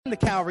to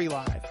Calvary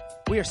Live.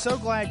 We are so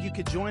glad you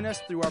could join us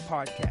through our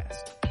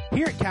podcast.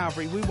 Here at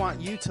Calvary, we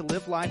want you to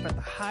live life at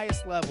the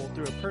highest level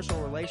through a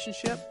personal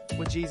relationship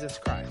with Jesus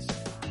Christ.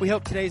 We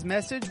hope today's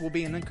message will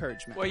be an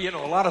encouragement. Well,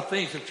 a lot of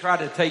things have tried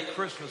to take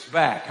Christmas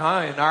back,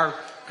 in our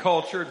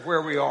culture,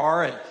 where we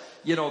are. And,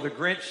 the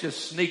Grinch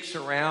just sneaks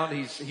around.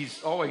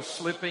 He's always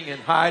slipping and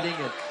hiding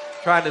and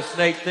trying to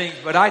snake things.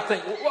 But I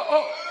think,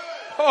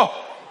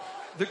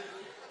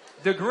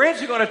 the Grinch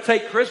is going to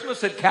take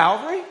Christmas at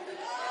Calvary?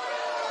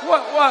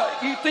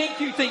 What? You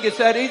think it's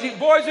that easy?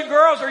 Boys and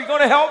girls, are you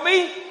going to help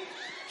me?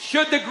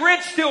 Should the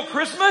Grinch steal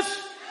Christmas?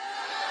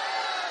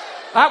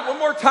 One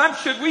more time.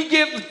 Should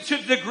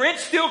the Grinch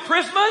steal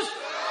Christmas?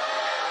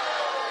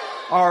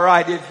 All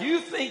right. If you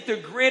think the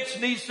Grinch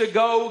needs to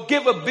go,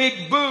 give a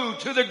big boo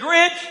to the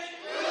Grinch.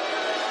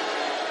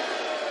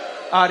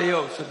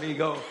 Adios,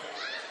 amigo.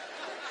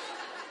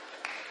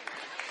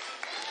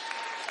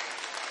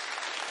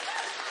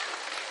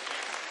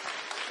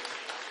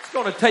 It's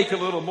going to take a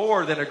little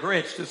more than a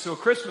Grinch to steal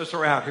Christmas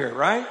around here,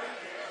 right?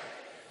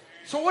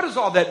 So what does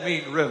all that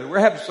mean, really? We're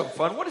having some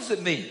fun. What does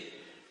it mean?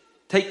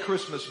 Take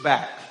Christmas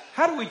back.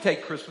 How do we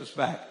take Christmas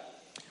back?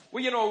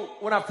 Well,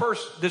 when I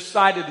first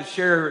decided to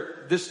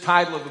share this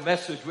title of the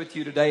message with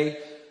you today,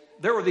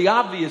 there were the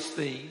obvious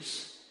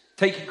things,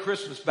 taking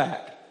Christmas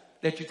back,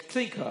 that you could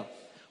think of.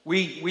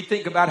 We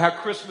think about how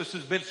Christmas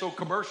has been so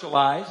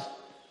commercialized.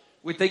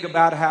 We think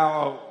about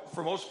how,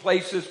 for most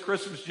places,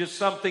 Christmas is just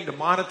something to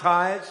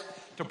monetize,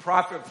 to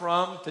profit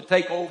from, to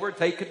take over,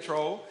 take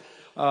control.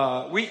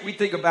 We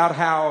think about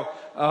how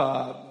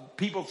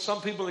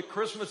some people at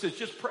Christmas, it's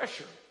just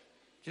pressure,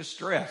 just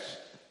stress.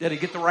 Did I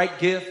get the right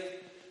gift?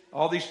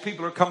 All these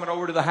people are coming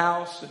over to the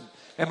house, and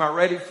am I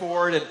ready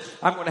for it? And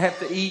I'm going to have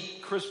to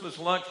eat Christmas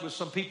lunch with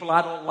some people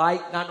I don't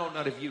like. And I know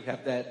none of you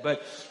have that,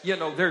 but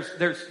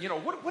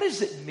what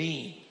does it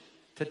mean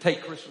to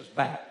take Christmas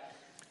back?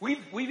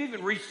 We've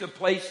even reached a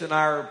place in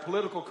our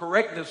political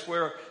correctness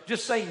where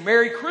just saying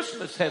Merry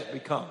Christmas has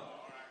become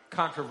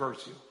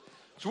controversial.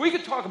 So we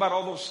could talk about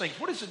all those things.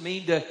 What does it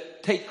mean to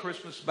take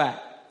Christmas back?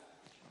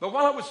 But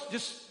while I was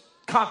just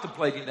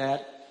contemplating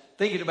that,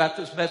 thinking about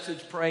this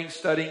message, praying,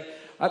 studying,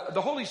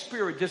 the Holy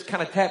Spirit just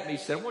kind of tapped me and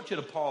said, I want you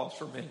to pause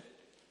for a minute.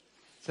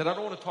 He said, I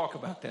don't want to talk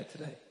about that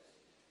today.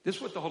 This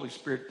is what the Holy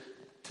Spirit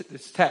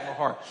tapped my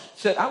heart.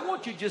 He said, I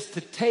want you just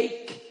to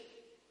take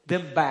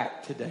them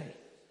back today.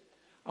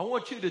 I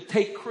want you to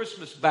take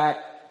Christmas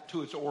back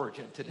to its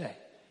origin today.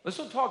 Let's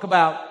not talk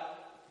about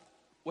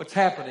what's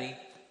happening.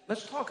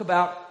 Let's talk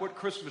about what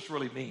Christmas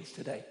really means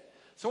today.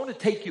 So I want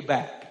to take you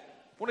back.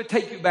 I want to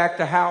take you back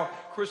to how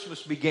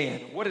Christmas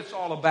began, what it's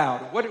all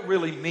about, what it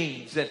really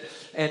means, and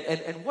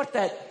what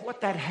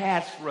that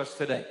has for us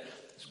today.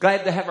 It's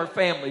glad to have our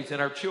families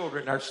and our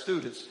children, our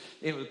students,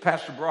 with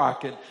Pastor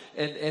Brock,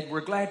 and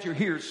we're glad you're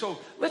here. So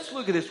let's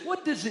look at this.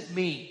 What does it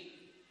mean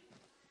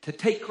to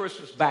take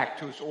Christmas back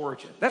to its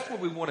origin? That's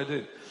what we want to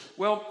do.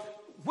 Well,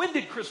 when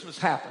did Christmas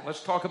happen?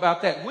 Let's talk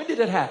about that. When did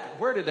it happen?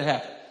 Where did it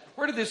happen?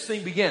 Where did this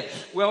thing begin?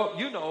 Well,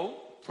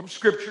 from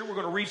Scripture, we're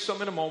going to read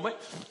some in a moment,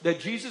 that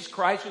Jesus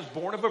Christ was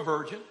born of a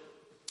virgin.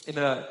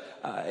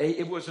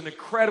 It was an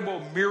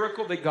incredible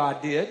miracle that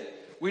God did.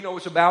 We know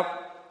it's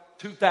about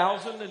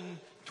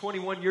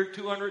 2,021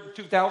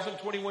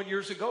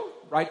 years ago,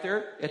 right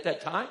there at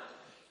that time.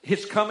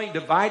 His coming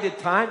divided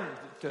time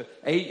to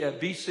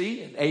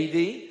BC and AD.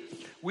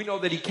 We know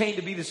that he came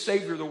to be the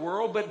Savior of the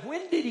world. But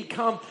when did he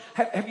come?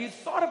 Have you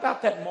thought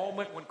about that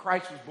moment when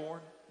Christ was born?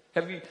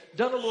 Have you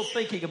done a little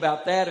thinking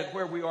about that and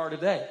where we are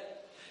today?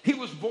 He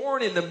was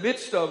born in the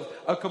midst of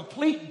a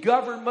complete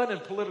government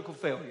and political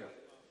failure.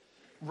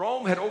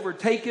 Rome had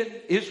overtaken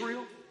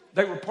Israel.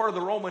 They were part of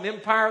the Roman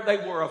Empire. They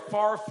were a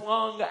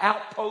far-flung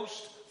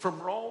outpost from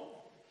Rome.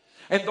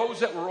 And those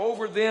that were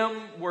over them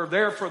were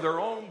there for their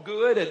own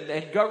good,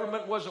 and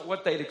government wasn't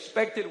what they'd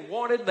expected and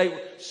wanted. They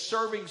were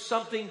serving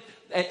something,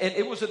 and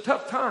it was a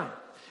tough time.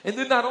 And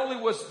then not only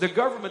was the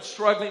government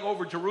struggling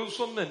over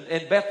Jerusalem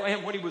and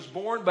Bethlehem when he was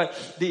born, but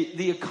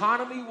the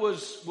economy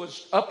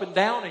was up and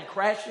down and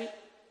crashing.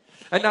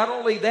 And not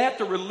only that,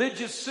 the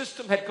religious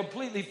system had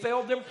completely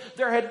failed them.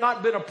 There had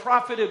not been a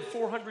prophet in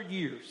 400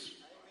 years.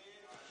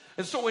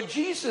 And so when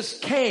Jesus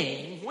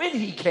came, when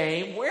he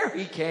came, where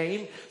he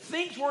came,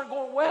 things weren't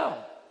going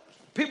well.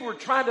 People were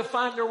trying to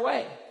find their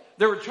way.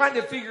 They were trying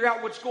to figure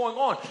out what's going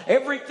on.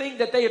 Everything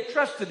that they had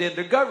trusted in,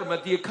 the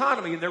government, the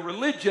economy, and their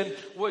religion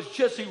was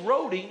just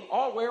eroding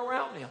all the way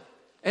around them.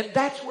 And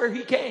that's where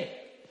he came.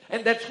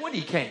 And that's when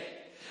he came.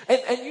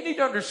 And you need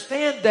to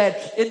understand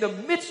that in the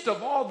midst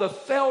of all the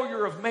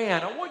failure of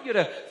man, I want you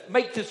to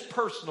make this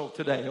personal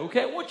today,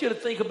 okay? I want you to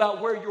think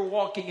about where you're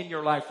walking in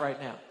your life right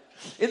now.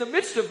 In the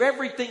midst of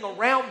everything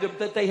around them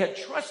that they had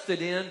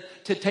trusted in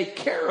to take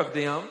care of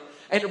them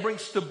and to bring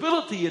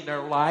stability in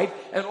their life,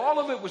 and all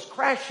of it was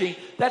crashing,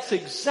 that's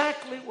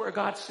exactly where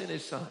God sent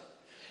his son.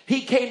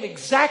 He came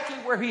exactly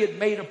where he had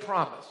made a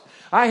promise.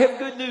 I have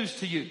good news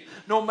to you.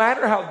 No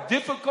matter how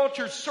difficult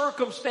your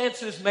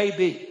circumstances may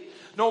be,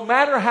 No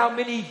matter how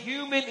many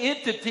human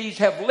entities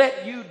have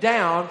let you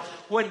down,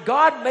 when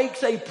God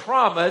makes a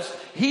promise,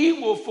 He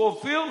will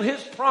fulfill His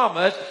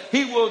promise.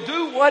 He will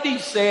do what He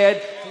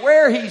said,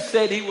 where He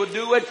said He would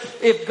do it.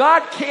 If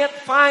God can't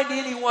find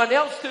anyone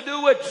else to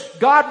do it,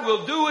 God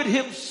will do it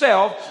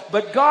Himself,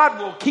 but God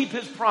will keep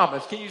His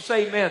promise. Can you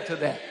say amen to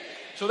that?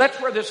 So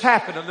that's where this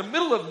happened. In the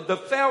middle of the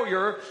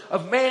failure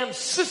of man's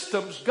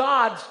systems,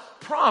 God's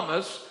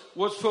promise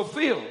was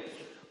fulfilled.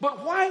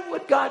 But why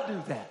would God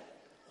do that?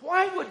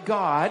 Why would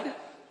God,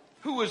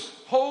 who is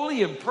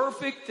holy and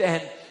perfect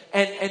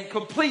and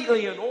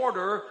completely in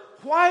order,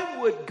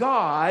 why would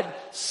God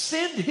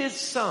send His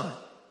Son,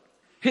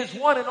 His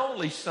one and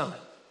only Son,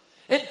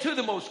 into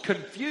the most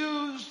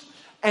confused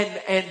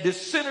and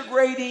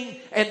disintegrating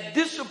and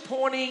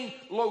disappointing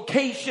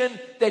location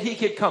that He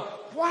could come?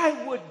 Why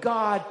would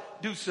God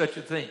do such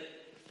a thing?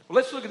 Well,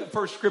 let's look at the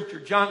first scripture,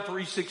 John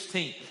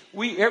 3:16.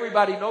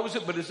 Everybody knows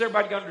it, but is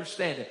everybody going to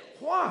understand it?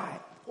 Why?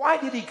 Why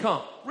did He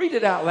come? Read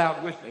it out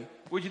loud with me.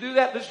 Would you do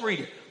that? Let's read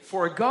it.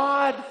 For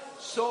God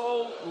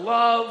so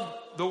loved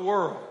the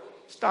world.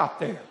 Stop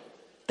there.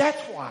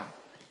 That's why.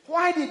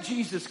 Why did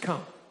Jesus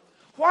come?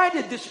 Why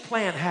did this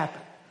plan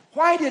happen?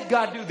 Why did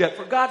God do that?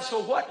 For God so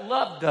what?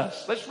 Loved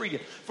us. Let's read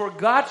it. For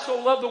God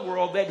so loved the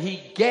world that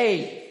He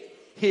gave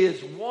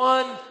His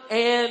one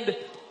and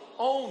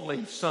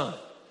only Son.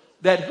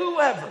 That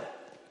whoever,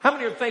 how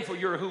many are thankful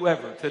you're a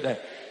whoever today?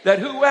 That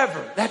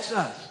whoever, that's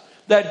us.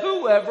 That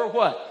whoever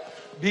what?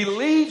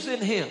 Believes in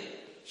Him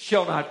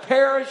shall not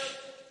perish,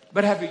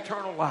 but have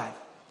eternal life.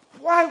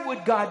 Why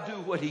would God do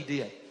what He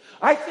did?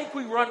 I think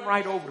we run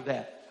right over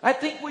that. I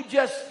think we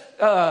just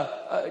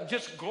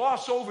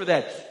gloss over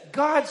that.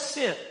 God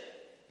sent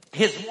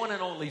His one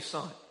and only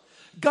Son.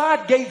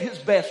 God gave His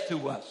best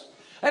to us.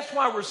 That's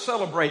why we're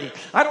celebrating.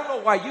 I don't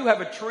know why you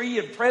have a tree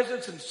and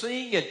presents and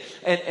sing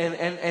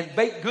and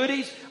baked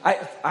goodies.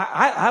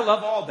 I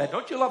love all that.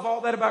 Don't you love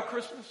all that about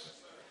Christmas?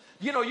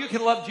 You know, you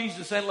can love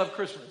Jesus and love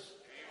Christmas.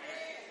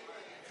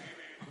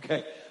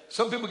 Okay.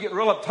 Some people get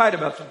real uptight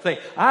about some things.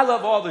 I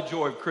love all the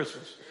joy of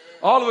Christmas.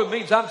 All of it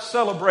means I'm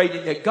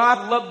celebrating that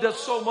God loved us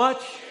so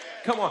much.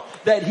 Come on.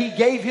 That He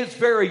gave His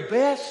very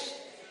best.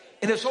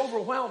 And it's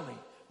overwhelming.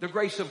 The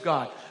grace of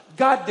God.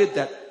 God did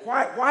that.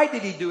 Why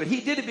did He do it?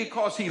 He did it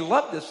because He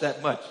loved us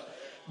that much.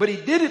 But He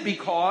did it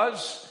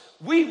because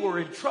we were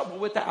in trouble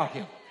without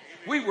Him.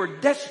 We were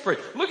desperate.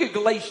 Look at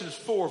Galatians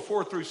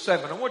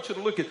 4:4-7. I want you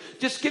to look at,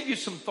 just give you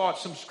some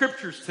thoughts, some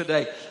scriptures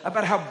today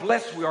about how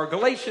blessed we are.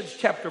 Galatians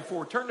chapter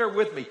 4. Turn there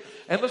with me.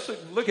 And let's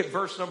look at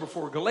verse number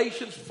 4.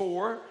 Galatians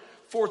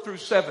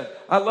 4:4-7.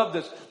 I love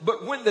this.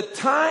 But when the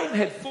time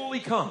had fully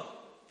come,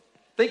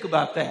 think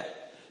about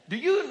that. Do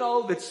you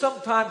know that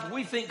sometimes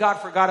we think God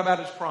forgot about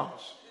His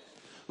promise?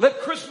 Let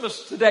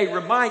Christmas today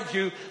remind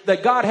you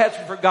that God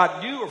hasn't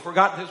forgotten you or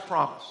forgotten His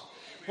promise.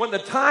 When the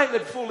time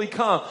had fully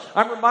come,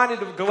 I'm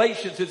reminded of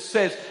Galatians. It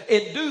says,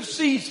 in due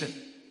season,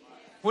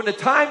 when the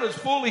time is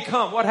fully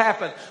come, what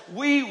happened?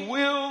 We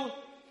will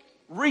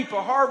reap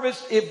a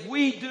harvest if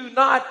we do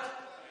not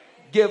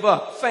give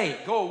up, faint,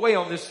 go away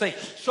on this thing.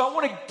 So I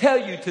want to tell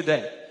you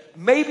today,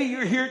 maybe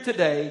you're here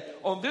today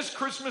on this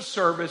Christmas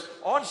service,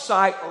 on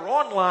site or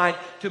online,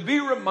 to be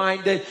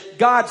reminded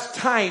God's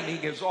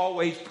timing is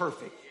always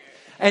perfect.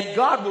 And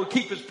God will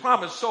keep His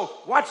promise. So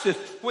watch this.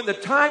 When the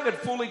time had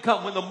fully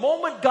come, when the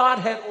moment God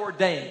had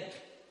ordained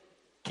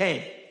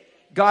came,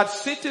 God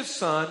sent His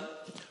Son,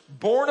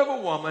 born of a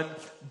woman,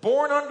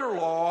 born under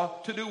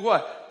law, to do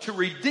what? To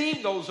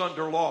redeem those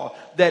under law,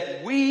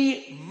 that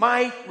we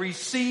might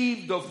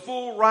receive the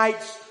full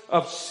rights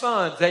of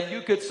sons, and you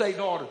could say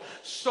daughters.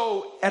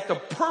 So at the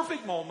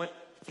perfect moment,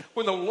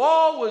 when the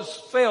law was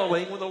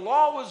failing, when the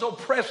law was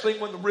oppressing,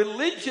 when the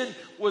religion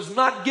was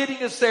not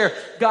getting us there,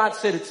 God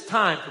said, it's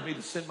time for me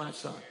to send my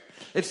Son.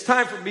 It's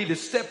time for me to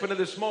step into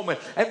this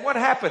moment. And what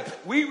happened?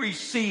 We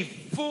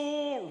received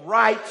full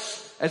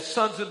rights as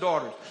sons and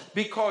daughters.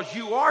 Because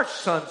you are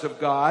sons of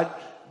God,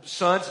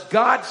 sons,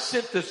 God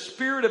sent the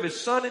Spirit of His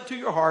Son into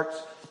your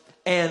hearts,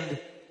 and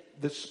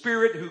the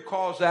Spirit who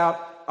calls out,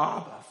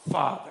 Abba,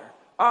 Father.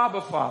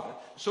 Abba, Father.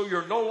 So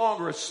you're no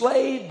longer a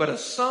slave, but a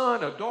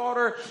son, a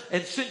daughter.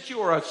 And since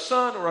you are a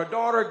son or a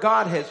daughter,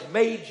 God has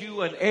made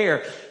you an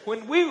heir.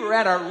 When we were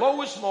at our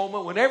lowest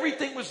moment, when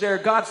everything was there,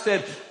 God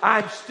said,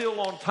 I'm still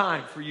on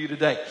time for you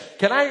today.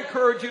 Can I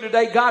encourage you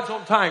today? God's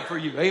on time for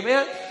you.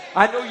 Amen?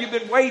 I know you've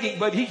been waiting,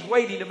 but He's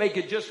waiting to make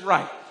it just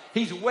right.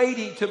 He's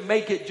waiting to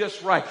make it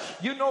just right.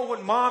 You know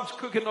when Mom's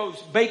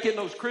baking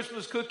those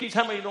Christmas cookies?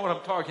 How many know what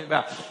I'm talking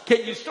about?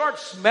 Can you start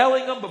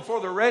smelling them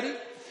before they're ready?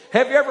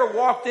 Have you ever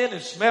walked in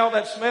and smelled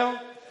that smell?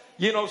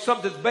 You know,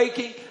 something's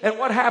baking. And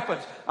what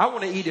happens? I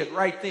want to eat it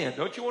right then.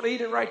 Don't you want to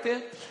eat it right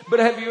then? But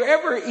have you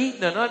ever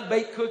eaten an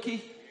unbaked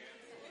cookie?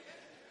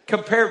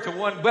 compared to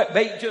one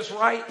baked just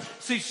right.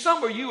 See,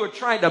 some of you are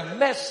trying to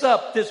mess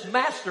up this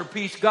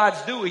masterpiece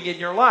God's doing in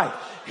your life.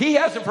 He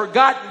hasn't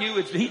forgotten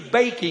you. He's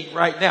baking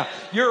right now.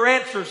 Your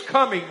answer's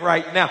coming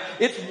right now.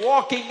 It's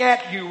walking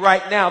at you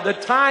right now. The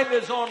time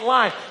is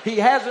online. He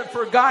hasn't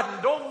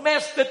forgotten. Don't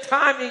mess the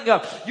timing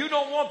up. You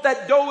don't want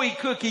that doughy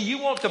cookie. You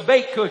want the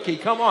baked cookie.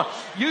 Come on.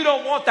 You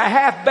don't want the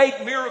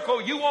half-baked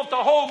miracle. You want the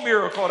whole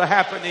miracle to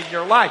happen in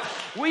your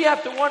life. We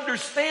have to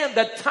understand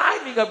the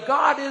timing of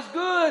God is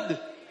good.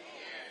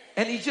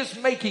 And he's just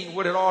making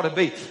what it ought to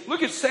be.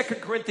 Look at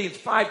 2 Corinthians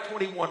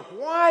 5:21.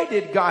 Why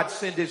did God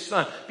send his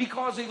son?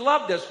 Because he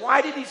loved us.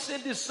 Why did he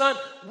send his son?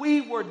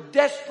 We were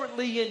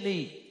desperately in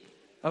need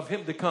of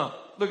him to come.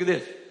 Look at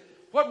this.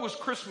 What was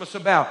Christmas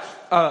about?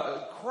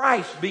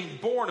 Christ being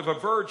born of a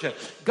virgin.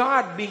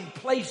 God being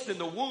placed in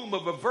the womb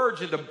of a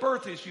virgin to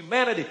birth his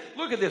humanity.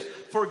 Look at this.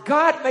 For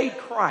God made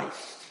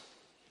Christ,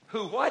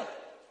 who what?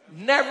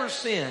 Never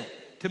sinned,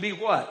 to be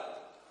what?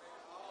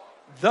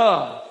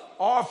 The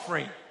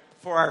offering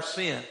for our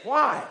sin.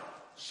 Why?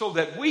 So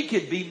that we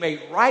could be made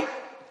right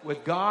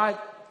with God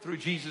through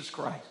Jesus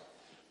Christ.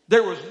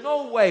 There was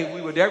no way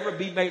we would ever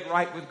be made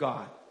right with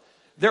God.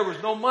 There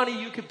was no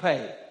money you could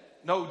pay,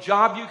 no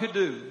job you could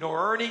do, no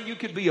earning you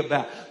could be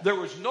about. There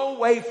was no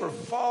way for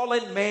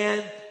fallen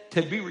man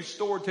to be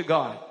restored to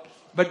God.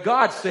 But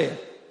God said,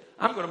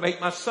 I'm going to make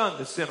my son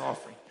the sin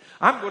offering.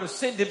 I'm going to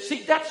send him.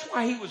 See, that's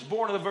why he was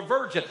born of a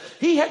virgin.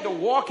 He had to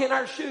walk in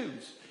our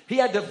shoes. He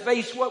had to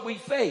face what we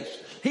face.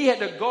 He had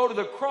to go to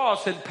the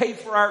cross and pay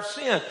for our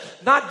sin.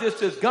 Not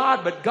just as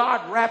God, but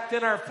God wrapped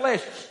in our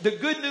flesh. The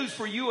good news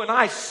for you and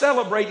I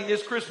celebrating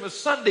this Christmas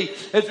Sunday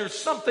is there's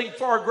something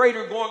far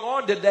greater going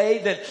on today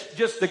than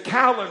just the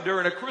calendar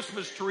and a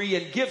Christmas tree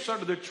and gifts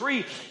under the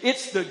tree.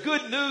 It's the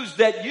good news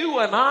that you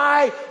and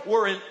I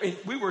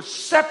we were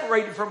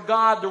separated from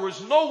God. There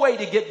was no way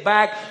to get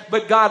back,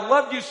 but God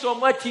loved you so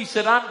much, he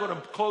said, I'm going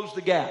to close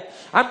the gap.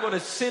 I'm going to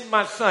send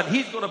my son.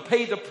 He's going to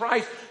pay the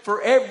price for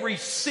every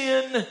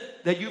sin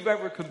that you've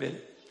ever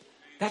committed.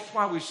 That's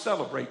why we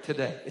celebrate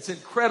today. It's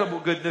incredible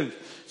good news.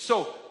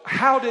 So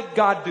how did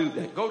God do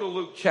that? Go to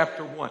Luke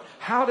chapter 1.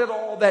 How did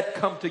all that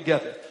come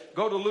together?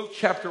 Go to Luke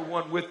chapter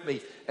 1 with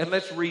me and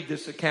let's read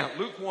this account.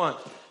 Luke 1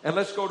 and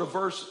let's go to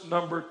verse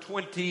number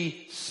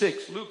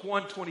 26. Luke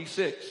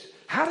 1:26.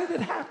 How did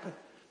it happen?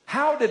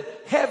 How did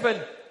heaven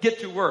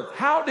get to earth?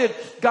 How did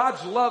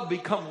God's love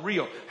become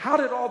real? How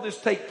did all this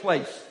take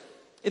place?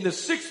 In the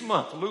 6th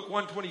month, Luke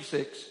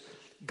 1:26,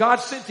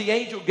 God sent the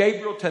angel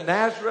Gabriel to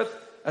Nazareth,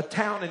 a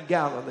town in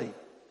Galilee.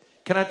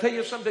 Can I tell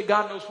you something?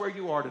 God knows where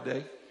you are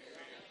today.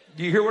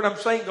 Do you hear what I'm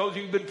saying? Those of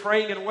you who've been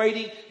praying and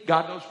waiting,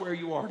 God knows where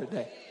you are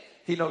today.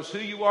 He knows who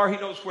you are. He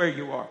knows where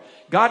you are.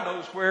 God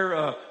knows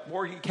where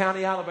Morgan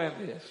County, Alabama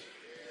is.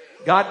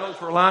 God knows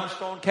where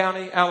Limestone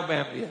County,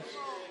 Alabama is.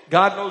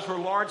 God knows where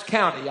Lawrence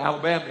County,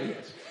 Alabama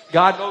is.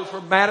 God knows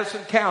where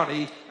Madison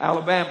County,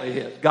 Alabama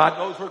is. God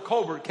knows where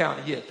Colbert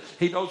County is.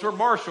 He knows where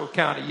Marshall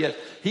County is.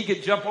 He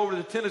can jump over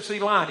the Tennessee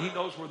line. He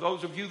knows where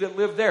those of you that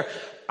live there.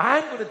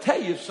 I'm going to tell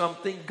you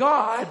something.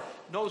 God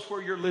knows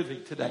where you're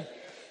living today.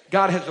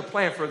 God has a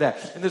plan for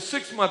that. In the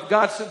 6th month,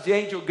 God sent the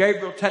angel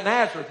Gabriel to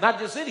Nazareth. Not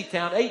just any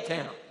town, a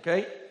town,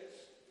 okay?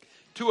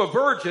 To a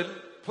virgin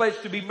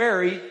pledged to be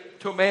married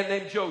to a man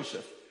named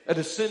Joseph, a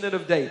descendant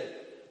of David.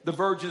 The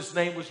virgin's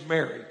name was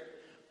Mary.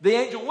 The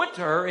angel went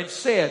to her and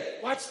said,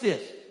 watch this.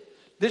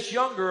 This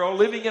young girl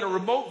living in a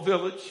remote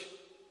village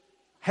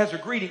has a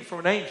greeting from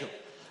an angel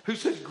who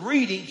says,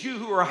 greetings, you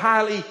who are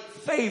highly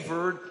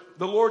favored,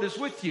 the Lord is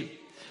with you.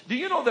 Do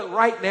you know that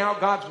right now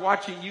God's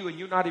watching you and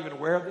you're not even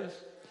aware of this?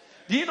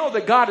 Do you know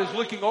that God is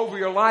looking over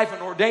your life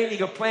and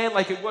ordaining a plan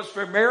like it was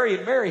for Mary,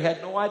 and Mary had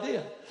no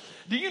idea?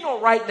 Do you know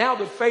right now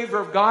the favor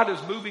of God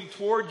is moving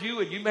toward you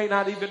and you may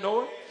not even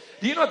know it?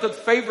 Do you know that the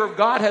favor of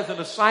God has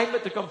an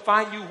assignment to come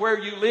find you where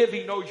you live?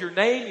 He knows your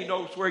name. He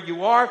knows where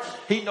you are.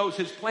 He knows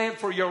his plan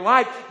for your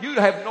life. You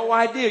have no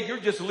idea. You're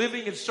just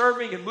living and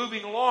serving and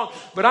moving along.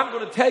 But I'm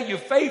going to tell you,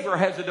 favor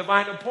has a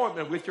divine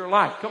appointment with your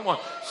life. Come on.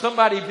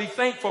 Somebody be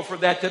thankful for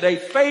that today.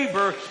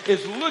 Favor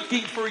is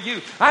looking for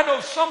you. I know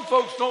some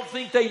folks don't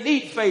think they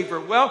need favor.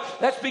 Well,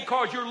 that's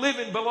because you're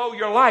living below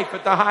your life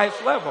at the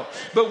highest level.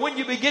 But when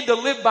you begin to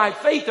live by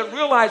faith and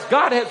realize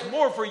God has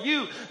more for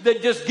you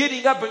than just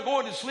getting up and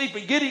going to sleep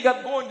and getting up,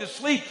 going to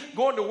sleep,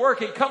 going to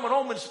work and coming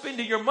home and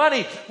spending your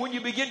money, when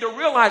you begin to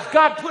realize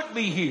God put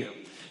me here.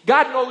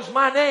 God knows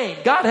my name.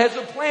 God has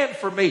a plan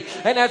for me.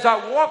 And as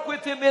I walk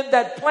with him in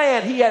that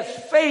plan, he has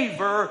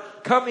favor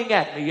coming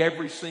at me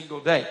every single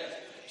day.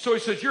 So he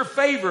says, you're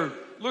favored.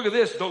 Look at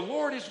this. The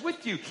Lord is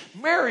with you.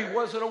 Mary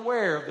wasn't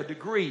aware of the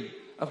degree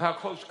of how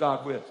close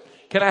God was.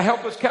 Can I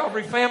help us,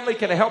 Calvary family?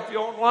 Can I help you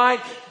online?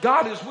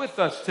 God is with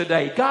us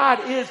today.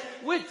 God is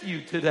with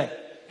you today.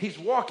 He's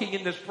walking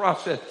in this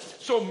process.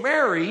 So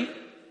Mary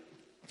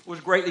was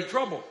greatly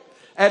troubled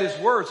at his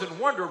words and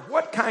wondered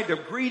what kind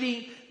of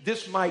greeting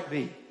this might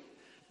be.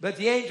 But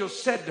the angel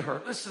said to her,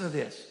 listen to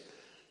this.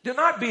 Do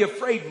not be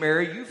afraid,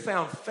 Mary. You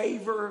found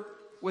favor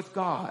with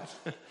God.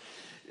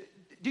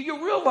 Do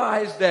you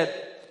realize that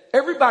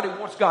everybody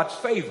wants God's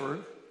favor,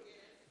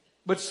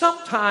 But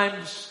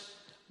sometimes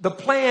the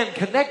plan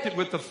connected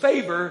with the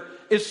favor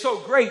is so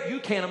great you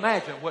can't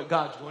imagine what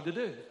God's going to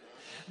do.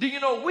 Do you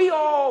know we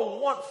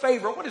all want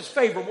favor? What is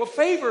favor? Well,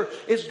 favor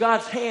is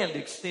God's hand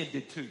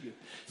extended to you.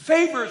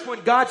 Favor is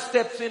when God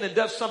steps in and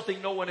does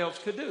something no one else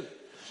could do.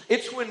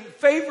 It's when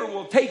favor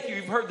will take you,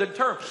 you've heard the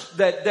term,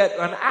 that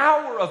an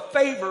hour of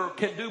favor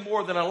can do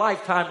more than a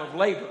lifetime of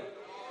labor.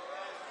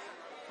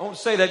 I want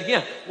to say that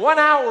again. 1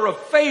 hour of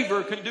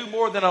favor can do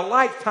more than a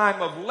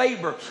lifetime of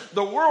labor.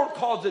 The world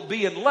calls it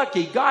being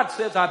lucky. God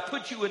says, I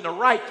put you in the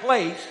right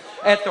place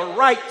at the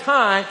right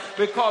time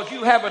because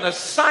you have an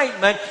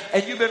assignment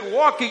and you've been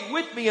walking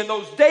with me in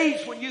those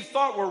days when you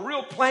thought were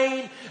real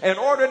plain and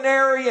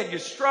ordinary and you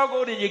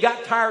struggled and you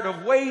got tired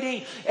of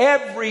waiting.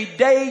 Every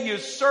day you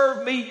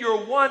serve me,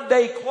 you're one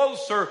day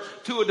closer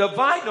to a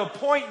divine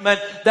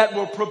appointment that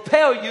will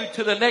propel you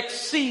to the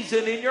next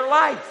season in your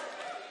life.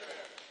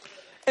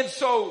 And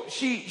so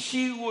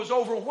she was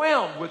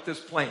overwhelmed with this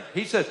plan.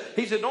 He said,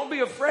 don't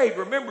be afraid.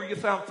 Remember, you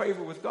found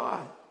favor with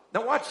God.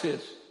 Now watch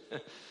this.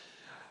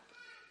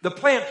 The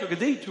plan took a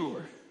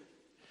detour.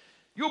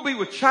 You'll be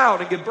with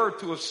child and give birth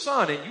to a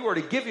son, and you are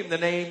to give him the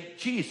name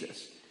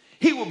Jesus.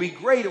 He will be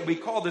great and will be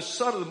called the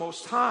Son of the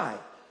Most High.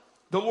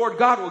 The Lord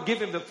God will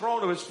give him the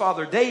throne of his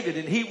father David,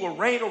 and he will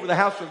reign over the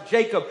house of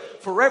Jacob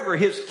forever.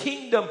 His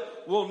kingdom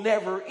will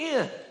never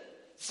end.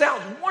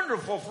 Sounds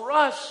wonderful for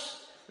us.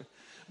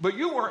 But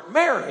you weren't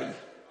married,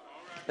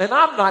 and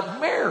I'm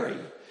not married.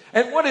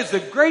 And what is the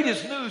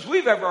greatest news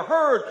we've ever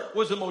heard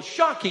was the most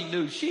shocking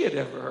news she had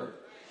ever heard.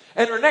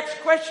 And her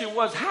next question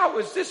was, how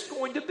is this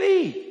going to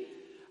be?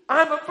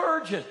 I'm a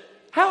virgin.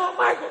 How am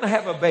I going to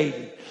have a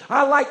baby?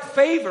 I like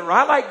favor.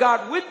 I like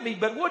God with me,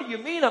 but what do you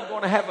mean I'm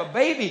going to have a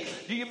baby?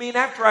 Do you mean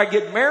after I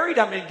get married,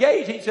 I'm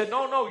engaged? He said,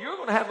 no, you're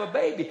going to have a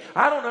baby.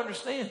 I don't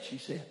understand, she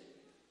said.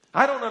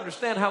 I don't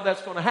understand how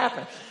that's going to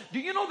happen. Do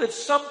you know that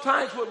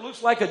sometimes what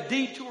looks like a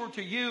detour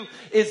to you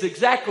is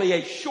exactly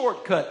a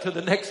shortcut to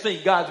the next thing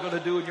God's going to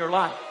do in your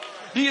life?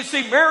 Do you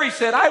see, Mary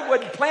said, I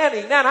wasn't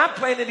planning that. I'm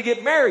planning to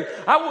get married.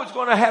 I was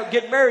going to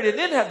get married and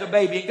then have the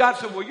baby. And God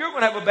said, well, you're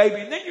going to have a baby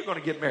and then you're going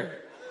to get married.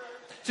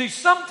 See,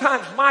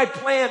 sometimes my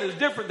plan is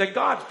different than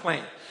God's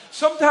plan.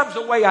 Sometimes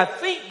the way I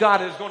think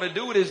God is going to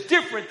do it is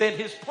different than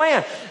his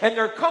plan. And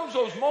there comes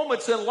those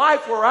moments in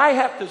life where I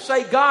have to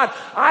say, God,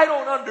 I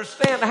don't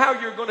understand how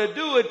you're going to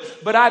do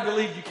it, but I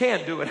believe you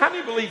can do it. How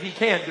many believe he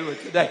can do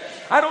it today?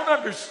 I don't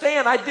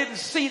understand. I didn't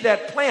see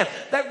that plan.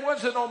 That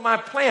wasn't on my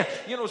plan.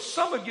 You know,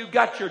 some of you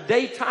got your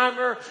day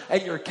timer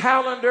and your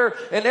calendar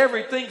and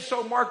everything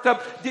so marked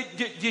up.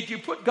 Did you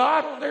put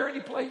God on there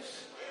any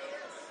place?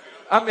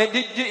 I mean,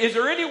 is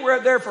there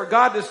anywhere there for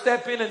God to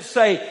step in and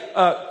say,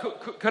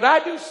 could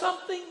I do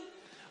something?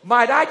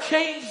 Might I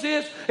change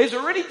this? Is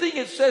there anything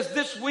it says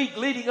this week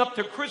leading up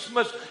to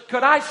Christmas?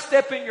 Could I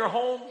step in your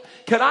home?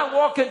 Could I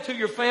walk into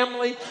your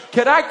family?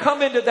 Could I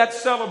come into that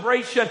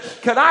celebration?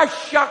 Could I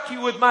shock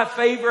you with my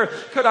favor?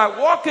 Could I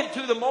walk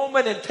into the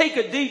moment and take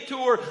a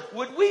detour?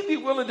 Would we be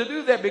willing to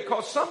do that?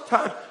 Because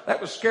sometimes that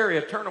was scary.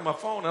 I turned on my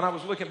phone and I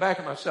was looking back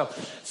at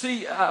myself.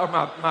 See,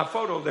 my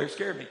photo there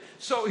scared me.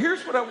 So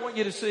here's what I want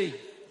you to see.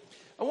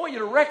 I want you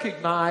to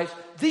recognize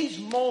these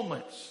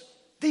moments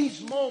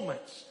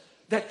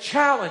that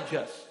challenge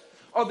us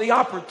are the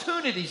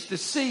opportunities to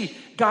see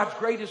God's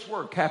greatest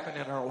work happen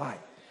in our life.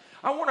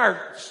 I want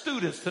our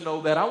students to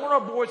know that. I want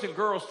our boys and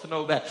girls to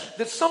know that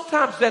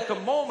sometimes at the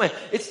moment,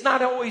 it's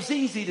not always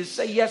easy to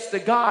say yes to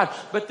God,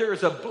 but there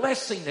is a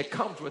blessing that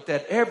comes with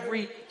that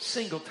every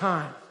single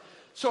time.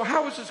 So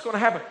how is this going to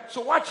happen?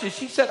 So watch this.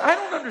 She said, I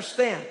don't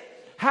understand.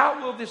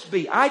 How will this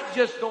be? I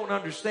just don't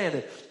understand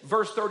it.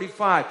 Verse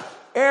 35,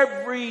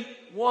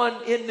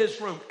 everyone in this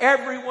room,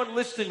 everyone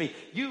listening to me,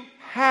 you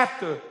have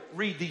to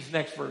read these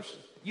next verses.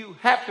 You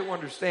have to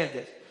understand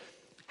this.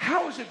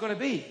 How is it going to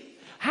be?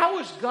 How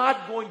is God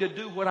going to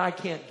do what I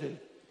can't do?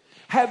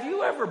 Have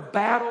you ever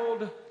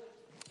battled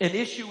an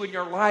issue in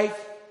your life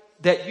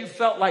that you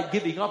felt like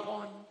giving up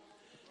on?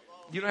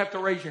 You don't have to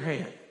raise your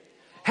hand.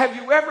 Have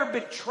you ever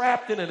been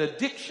trapped in an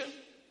addiction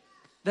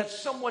that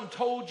someone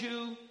told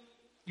you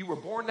you were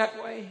born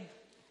that way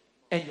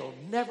and you'll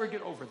never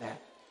get over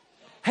that?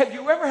 Have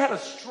you ever had a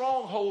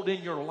stronghold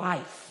in your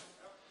life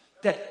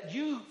that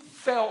you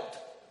felt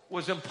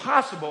was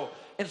impossible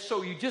and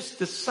so you just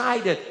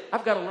decided,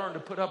 I've got to learn to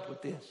put up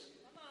with this?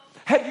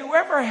 Have you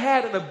ever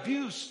had an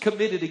abuse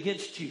committed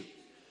against you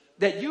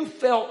that you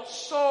felt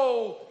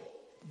so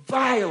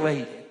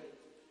violated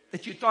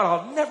that you thought,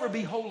 I'll never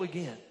be whole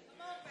again?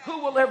 Who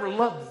will ever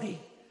love me?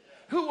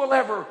 Who will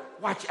ever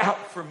watch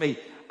out for me?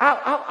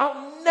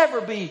 I'll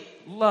never be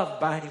loved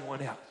by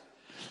anyone else.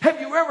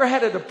 Have you ever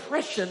had a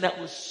depression that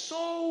was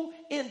so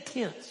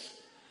intense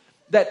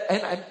that,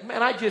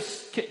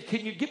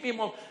 can you give me a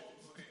moment?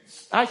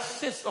 I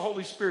sense the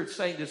Holy Spirit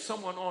saying to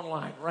someone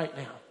online right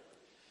now,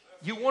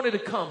 you wanted to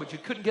come, but you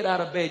couldn't get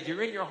out of bed.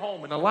 You're in your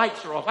home and the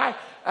lights are off.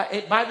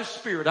 By the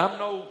Spirit,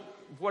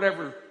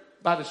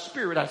 by the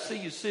Spirit, I see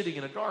you sitting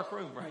in a dark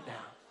room right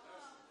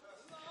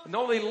now. And the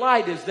only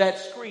light is that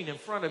screen in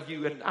front of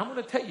you. And I'm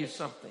going to tell you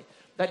something.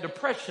 That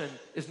depression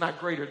is not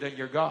greater than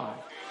your God.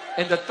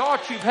 And the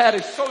thoughts you've had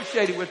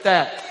associated with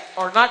that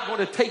are not going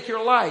to take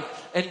your life.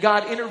 And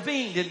God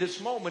intervened in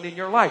this moment in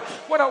your life.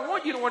 What I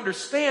want you to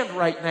understand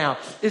right now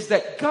is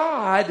that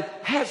God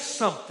has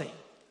something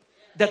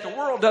that the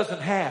world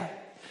doesn't have.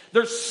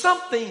 There's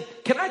something,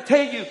 can I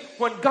tell you,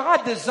 when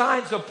God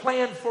designs a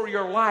plan for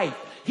your life,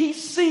 He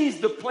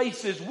sees the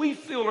places we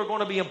feel are going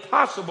to be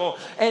impossible,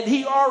 and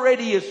He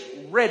already is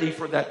ready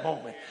for that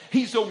moment.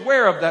 He's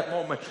aware of that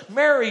moment.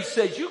 Mary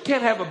says, you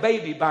can't have a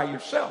baby by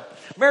yourself.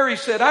 Mary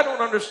said, I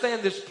don't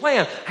understand this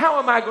plan. How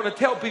am I going to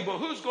tell people?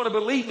 Who's going to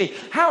believe me?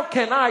 How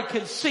can I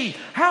conceive?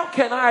 How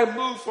can I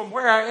move from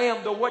where I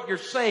am to what you're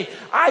saying?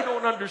 I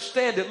don't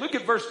understand it. Look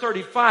at verse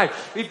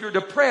 35. If you're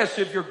depressed,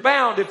 if you're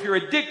bound, if you're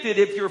addicted,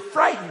 if you're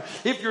frightened,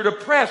 if you're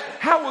depressed,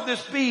 how will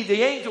this be?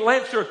 The angel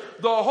answered,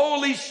 the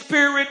Holy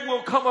Spirit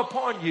will come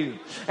upon you,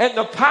 and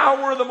the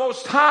power of the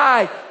Most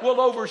High will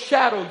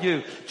overshadow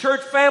you.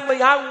 Church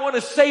family, I want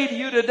to say to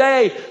you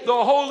today,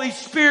 the Holy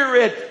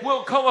Spirit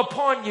will come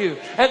upon you,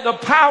 and the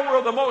power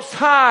of the Most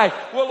High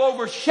will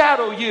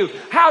overshadow you.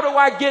 How do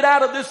I get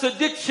out of this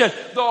addiction?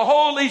 The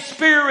Holy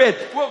Spirit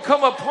will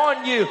come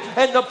upon you,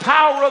 and the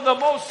power of the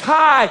Most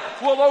High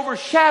will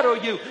overshadow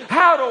you.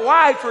 How do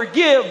I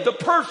forgive the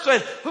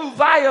person who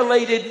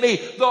violated me?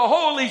 The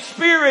Holy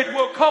Spirit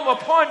will come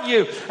upon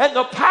you, and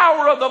the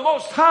power of the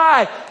Most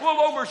High will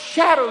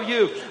overshadow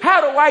you.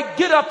 How do I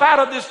get up out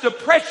of this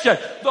depression?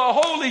 The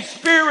Holy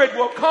Spirit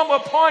will come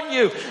upon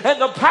you, and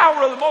the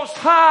power of the Most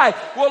High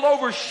will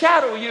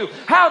overshadow you.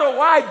 How do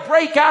I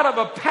break out of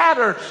a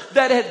pattern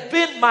that has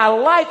been my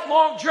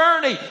lifelong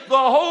journey? The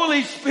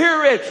Holy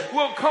Spirit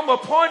will come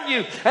upon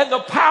you, and the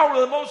power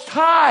of the Most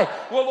High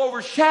will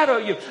overshadow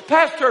you.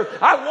 Pastor,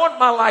 I want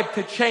my life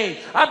to change.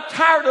 I'm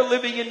tired of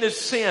living in this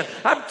sin.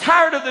 I'm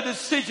tired of the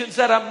decisions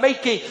that I'm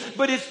making,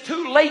 but it's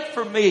too late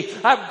for me.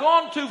 I've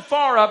gone too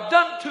far. I've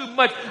done too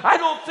much. I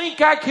don't think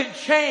I can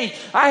change.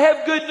 I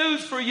have good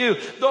news for you.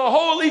 The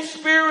Holy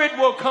Spirit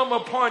will come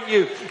upon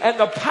you, and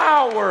the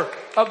power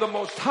of the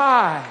Most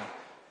High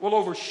will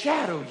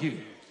overshadow you.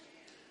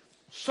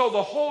 So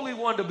the Holy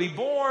One to be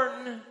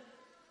born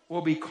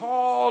will be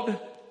called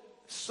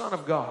Son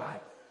of God.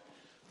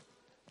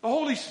 The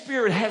Holy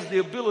Spirit has the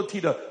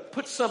ability to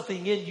put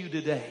something in you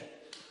today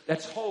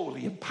that's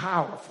holy and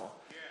powerful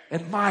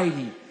and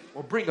mighty,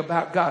 will bring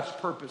about God's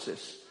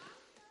purposes.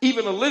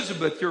 Even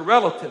Elizabeth, your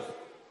relative,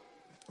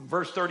 in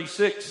verse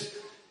 36,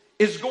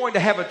 is going to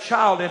have a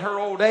child in her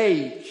old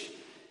age.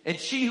 And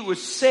she who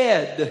was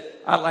said,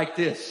 I like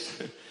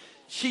this,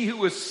 she who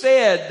was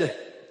said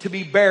to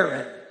be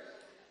barren,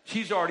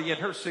 she's already in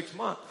her 6th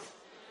month.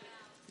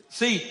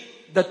 See,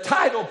 the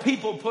title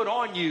people put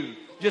on you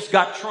just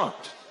got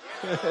trumped.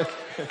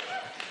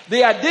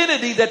 The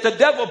identity that the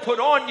devil put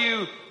on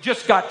you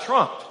just got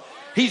trumped.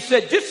 He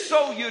said, just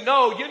so you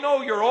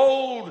know your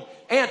old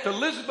Aunt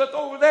Elizabeth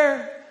over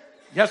there?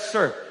 Yes,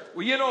 sir.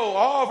 Well,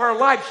 all of her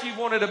life she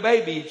wanted a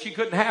baby and she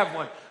couldn't have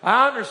one.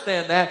 I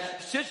understand that.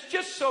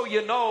 Just so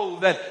you know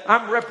that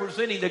I'm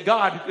representing the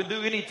God who can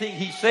do anything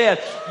He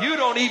said. You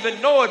don't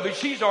even know it, but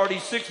she's already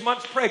 6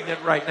 months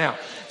pregnant right now.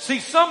 See,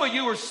 some of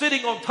you are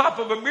sitting on top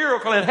of a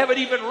miracle and haven't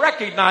even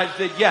recognized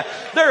it yet.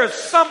 There are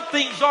some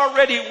things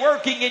already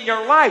working in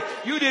your life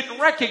you didn't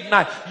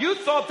recognize. You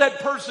thought that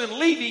person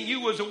leaving you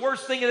was the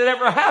worst thing that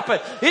ever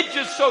happened. It's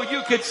just so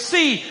you could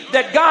see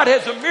that God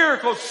has a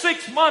miracle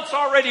 6 months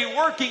already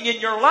working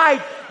in your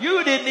life.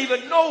 You didn't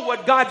even know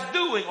what God's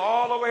doing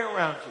all the way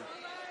around you.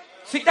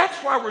 See, that's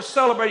why we're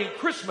celebrating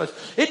Christmas.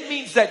 It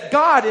means that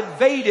God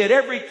invaded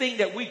everything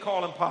that we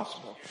call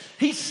impossible.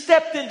 He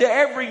stepped into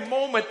every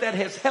moment that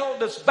has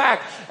held us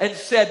back and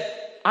said,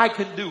 I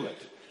can do it.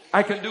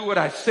 I can do what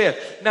I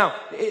said. Now,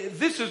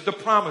 this is the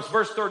promise,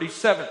 verse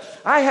 37.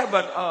 I have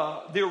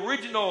the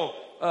original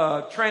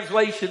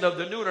translation of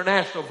the New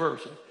International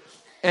Version.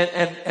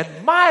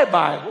 And my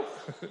Bible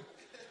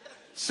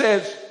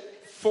says,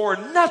 for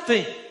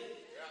nothing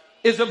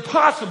is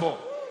impossible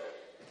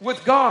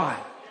with God.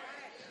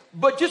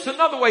 But just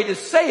another way to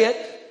say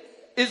it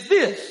is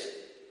this.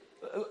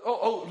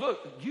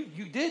 Look,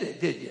 you did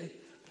it, didn't you?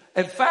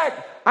 In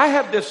fact, I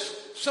have this,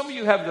 some of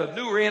you have the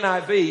newer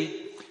NIV,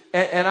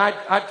 and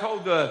I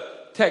told the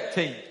tech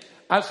team,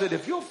 I said,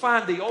 if you'll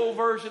find the old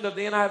version of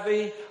the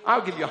NIV,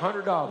 I'll give you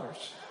 $100.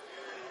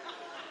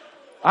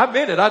 I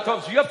meant it. I told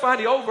them, so you'll find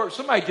the old version.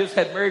 Somebody just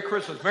had Merry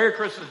Christmas. Merry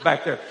Christmas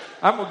back there.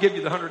 I'm going to give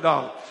you the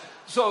 $100.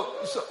 So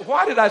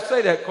why did I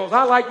say that? Because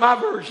I like my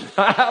version.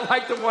 I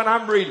like the one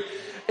I'm reading.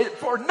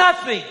 For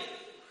nothing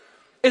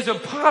is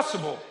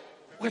impossible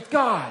with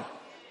God.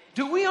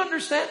 Do we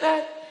understand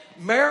that?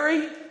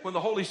 Mary, when the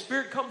Holy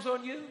Spirit comes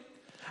on you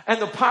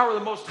and the power of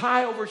the Most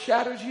High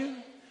overshadows you,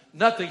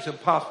 nothing's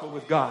impossible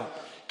with God.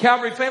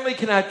 Calvary family,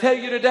 can I tell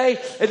you today,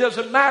 it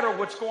doesn't matter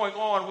what's going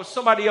on, what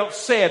somebody else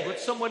said, what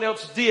someone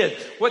else did,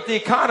 what the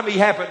economy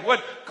happened,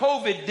 what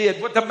COVID did,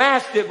 what the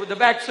mask did with the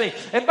vaccine.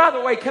 And by the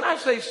way, can I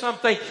say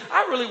something?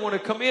 I really want to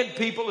commend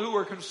people who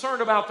are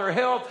concerned about their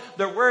health.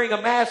 They're wearing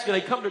a mask and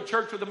they come to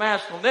church with a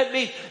mask on. That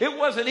means it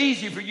wasn't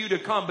easy for you to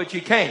come, but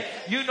you came.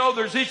 You know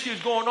there's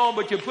issues going on,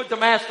 but you put the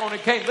mask on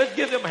and came. Let's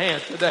give them a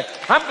hand today.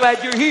 I'm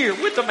glad you're here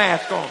with the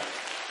mask on.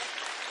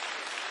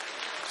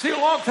 See, a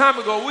long time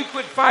ago, we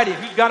quit fighting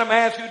who's got a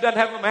mask, who doesn't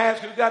have a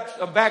mask, who got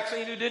a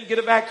vaccine, who didn't get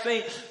a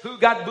vaccine, who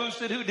got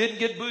boosted, who didn't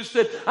get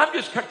boosted. I'm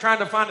just trying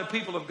to find the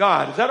people of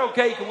God. Is that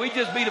okay? Can we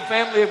just be the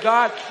family of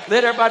God?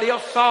 Let everybody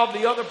else solve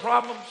the other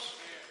problems?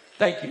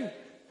 Thank you.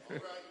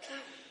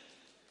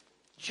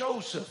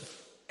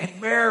 Joseph and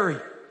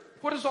Mary.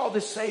 What does all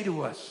this say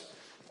to us?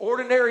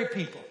 Ordinary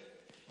people.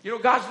 You know,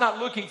 God's not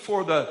looking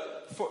for the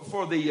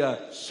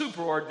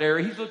super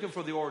ordinary. He's looking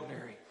for the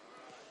ordinary.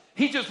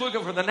 He's just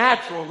looking for the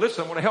natural.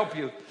 Listen, I want to help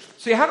you.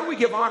 See, how do we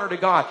give honor to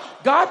God?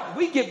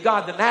 We give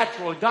God the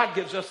natural, and God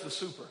gives us the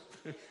super.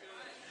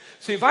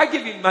 See, if I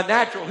give you my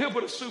natural, He'll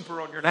put a super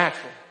on your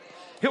natural.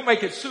 He'll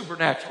make it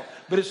supernatural.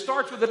 But it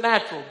starts with the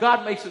natural.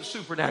 God makes it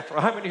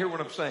supernatural. How many hear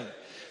what I'm saying?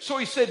 So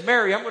He said,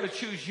 Mary, I'm going to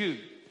choose you.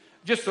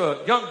 Just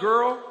a young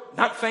girl,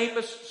 not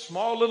famous,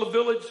 small little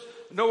village.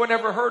 No one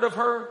ever heard of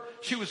her.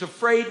 She was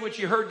afraid when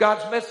she heard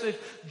God's message.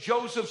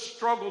 Joseph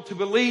struggled to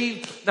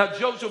believe. Now,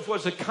 Joseph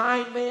was a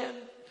kind man.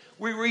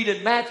 We read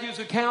in Matthew's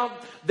account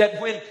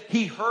that when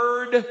he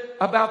heard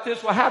about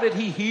this, well, how did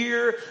he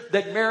hear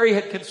that Mary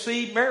had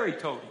conceived? Mary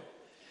told him.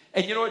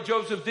 And you know what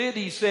Joseph did?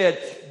 He said,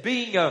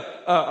 being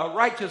a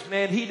righteous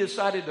man, he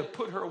decided to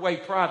put her away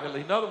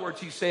privately. In other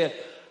words, he said,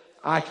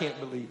 I can't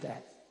believe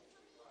that.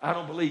 I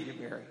don't believe you,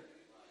 Mary.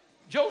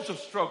 Joseph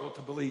struggled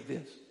to believe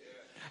this.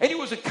 And he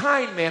was a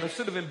kind man.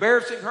 Instead of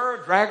embarrassing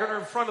her, dragging her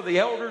in front of the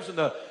elders in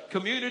the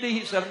community,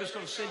 he said, I'm just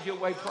going to send you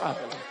away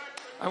privately.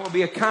 I'm going to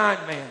be a kind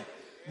man.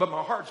 But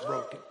my heart's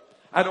broken.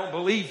 I don't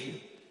believe you.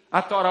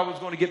 I thought I was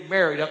going to get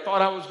married. I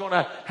thought I was going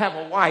to have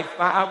a wife.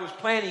 I was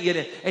planning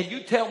it. And you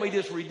tell me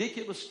this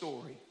ridiculous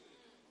story.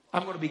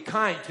 I'm going to be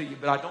kind to you,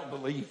 but I don't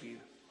believe you.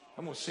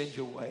 I'm going to send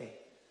you away.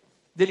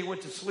 Then he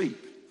went to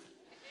sleep.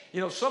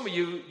 You know, some of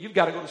you've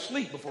got to go to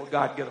sleep before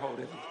God can get a hold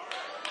of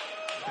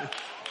you.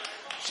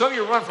 Some of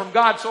you run from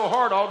God so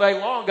hard all day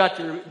long, got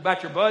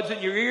your buds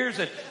in your ears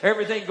and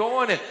everything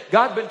going, and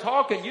God's been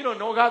talking. You don't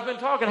know God's been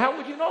talking. How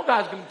would you know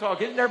God's been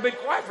talking? He's never been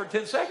quiet for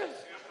 10 seconds.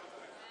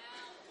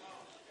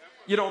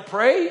 You don't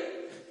pray.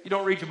 You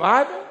don't read your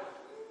Bible.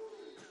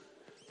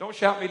 Don't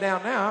shout me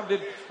down now.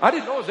 I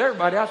didn't know it was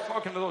everybody. I was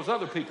talking to those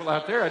other people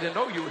out there. I didn't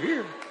know you were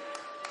here.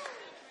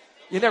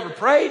 You never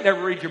pray,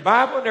 never read your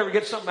Bible, never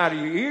get something out of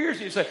your ears.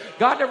 And you say,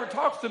 God never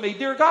talks to me.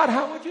 Dear God,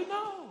 how would you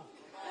know?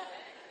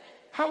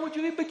 How would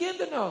you even begin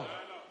to know?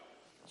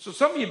 So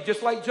some of you,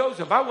 just like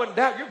Joseph, I wouldn't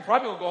doubt you're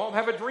probably going to go home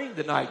and have a dream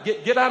tonight.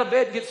 Get out of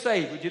bed and get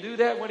saved. Would you do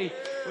that when he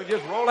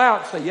just roll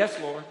out and say, yes,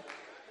 Lord?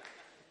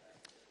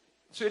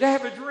 So he'd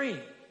have a dream.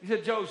 He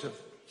said, Joseph,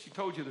 she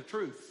told you the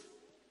truth.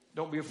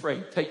 Don't be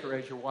afraid. Take her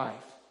as your wife.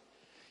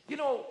 You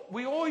know,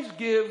 we always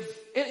give,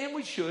 and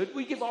we should,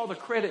 we give all the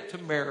credit to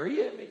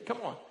Mary. I mean, come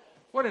on.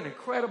 What an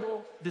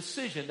incredible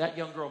decision that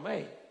young girl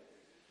made.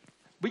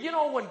 But you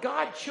know, when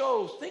God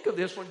chose, think of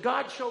this, when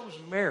God chose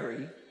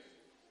Mary,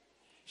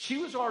 she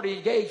was already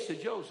engaged to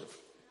Joseph.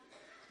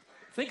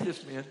 Think of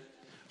this, men.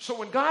 So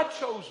when God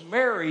chose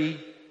Mary,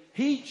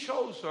 He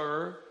chose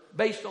her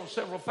based on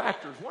several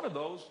factors. One of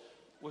those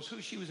was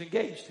who she was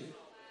engaged to.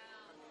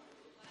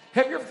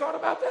 Have you ever thought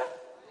about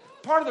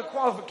that? Part of the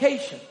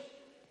qualification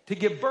to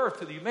give birth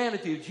to the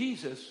humanity of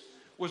Jesus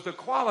was the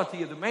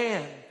quality of the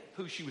man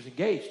who she was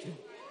engaged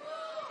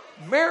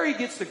to. Mary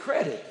gets the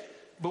credit.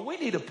 But we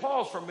need to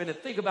pause for a minute and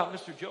think about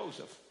Mr.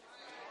 Joseph.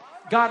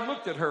 God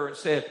looked at her and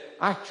said,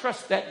 I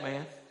trust that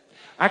man.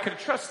 I can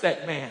trust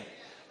that man.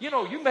 You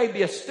know, you may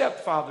be a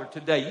stepfather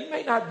today. You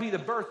may not be the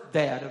birth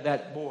dad of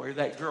that boy or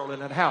that girl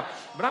in that house.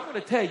 But I'm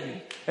going to tell you,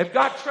 if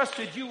God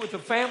trusted you with a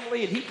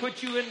family and He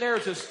put you in there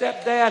as a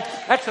stepdad,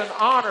 that's an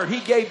honor He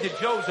gave to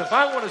Joseph.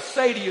 I want to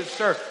say to you,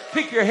 sir,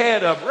 pick your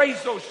head up,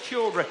 raise those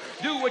children,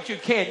 do what you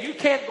can. You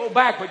can't go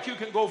back, but you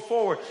can go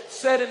forward.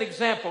 Set an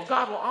example.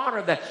 God will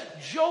honor that.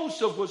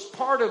 Joseph was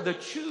part of the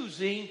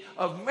choosing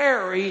of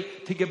Mary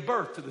to give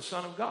birth to the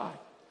Son of God.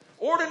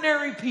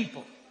 Ordinary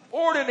people.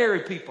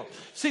 Ordinary people.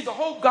 See, the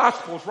whole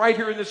gospel is right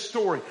here in this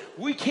story.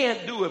 We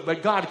can't do it,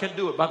 but God can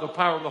do it by the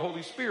power of the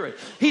Holy Spirit.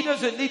 He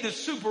doesn't need the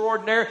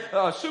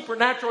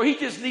supernatural. He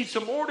just needs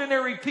some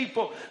ordinary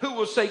people who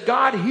will say,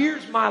 God,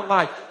 here's my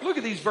life. Look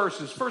at these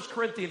verses. 1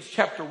 Corinthians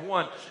chapter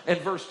 1 and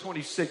verse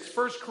 26.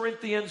 1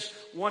 Corinthians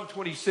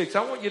 1:26.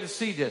 I want you to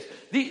see this.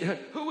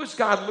 Who is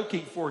God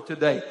looking for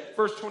today?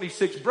 Verse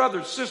 26.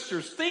 Brothers,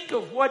 sisters, think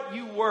of what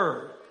you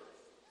were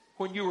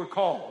when you were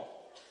called.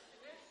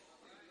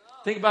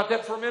 Think about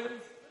that for a minute.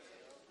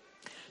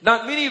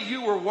 Not many of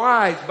you were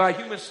wise by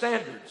human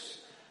standards.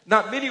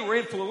 Not many were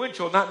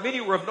influential. Not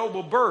many were of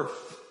noble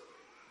birth.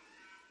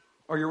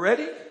 Are you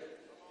ready?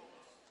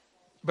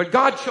 But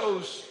God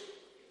chose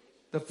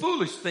the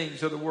foolish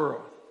things of the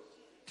world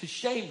to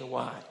shame the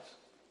wise.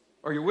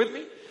 Are you with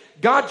me?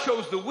 God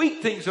chose the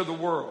weak things of the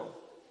world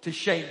to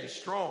shame the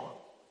strong.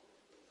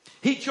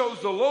 He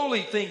chose the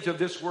lowly things of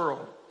this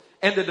world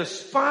and the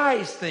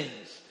despised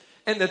things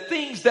and the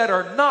things that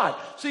are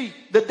not. See,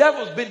 the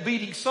devil's been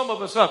beating some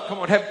of us up. Come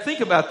on, think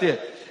about this.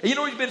 And you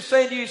know what he's been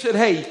saying to you? He said,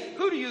 hey,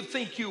 who do you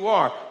think you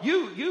are?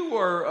 You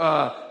were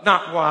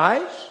not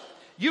wise.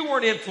 You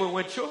weren't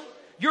influential.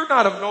 You're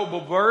not of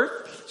noble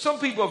birth. Some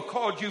people have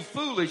called you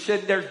foolish,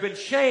 and there's been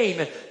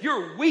shame, and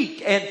you're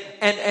weak.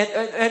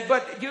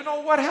 But you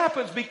know what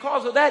happens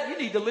because of that? You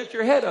need to lift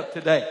your head up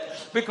today,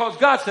 because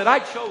God said, I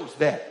chose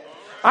that.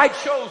 I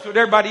chose what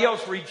everybody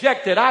else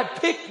rejected. I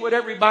picked what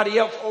everybody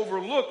else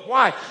overlooked.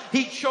 Why?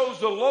 He chose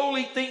the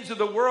lowly things of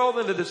the world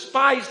and the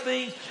despised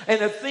things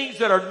and the things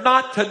that are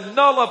not, to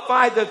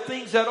nullify the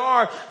things that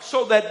are,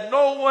 so that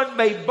no one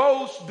may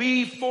boast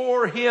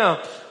before him.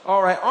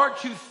 All right.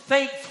 Aren't you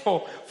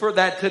thankful for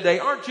that today?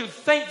 Aren't you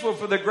thankful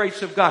for the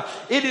grace of God?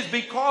 It is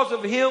because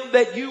of him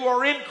that you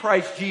are in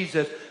Christ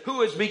Jesus,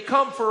 who has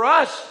become for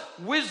us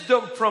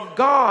wisdom from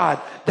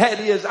God, that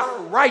is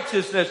our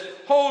righteousness,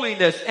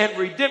 holiness, and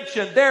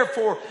redemption.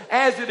 Therefore,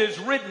 as it is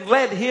written,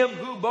 let him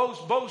who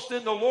boasts boast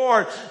in the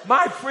Lord.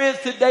 My friends,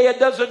 today it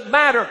doesn't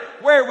matter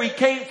where we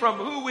came from,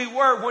 who we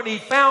were. When he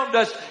found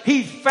us,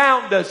 he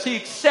found us. He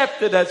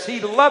accepted us. He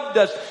loved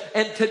us.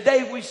 And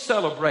today we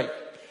celebrate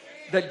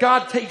that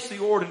God takes the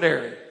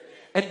ordinary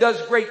and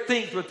does great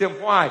things with them.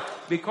 Why?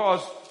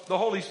 Because the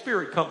Holy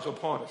Spirit comes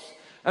upon us,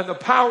 and the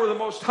power of the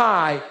Most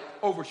High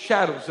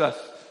overshadows us.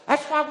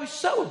 That's why we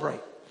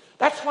celebrate.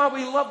 That's why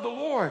we love the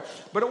Lord.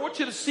 But I want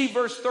you to see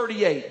verse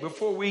 38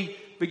 before we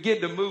begin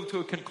to move to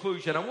a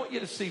conclusion. I want you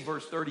to see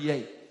verse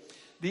 38.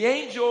 The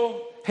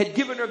angel had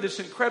given her this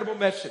incredible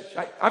message.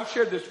 I've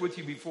shared this with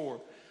you before,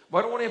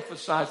 but I want to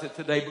emphasize it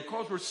today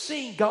because we're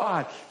seeing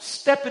God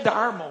step into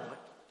our moment.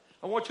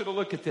 I want you to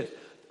look at this.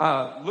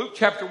 Luke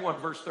chapter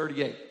 1, verse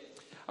 38.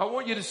 I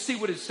want you to see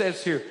what it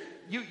says here.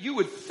 You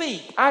would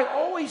think, I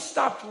always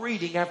stopped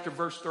reading after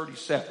verse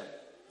 37.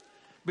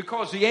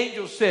 Because the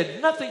angel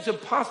said, nothing's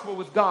impossible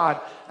with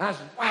God. And I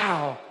said,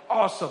 wow,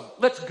 awesome,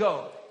 let's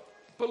go.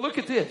 But look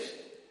at this.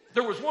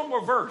 There was one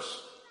more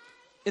verse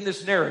in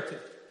this narrative.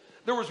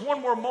 There was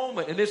one more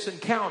moment in this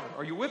encounter.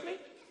 Are you with me?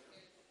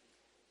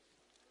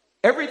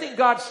 Everything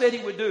God said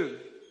he would do.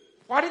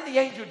 Why didn't the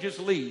angel just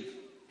leave?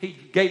 He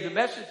gave the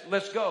message,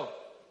 let's go.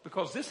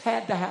 Because this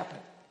had to happen.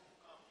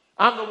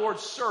 I'm the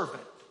Lord's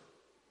servant,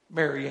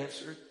 Mary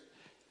answered.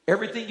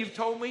 Everything you've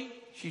told me,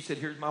 she said,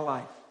 here's my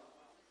life.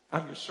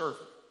 I'm your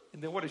servant.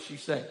 And then what does she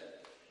say?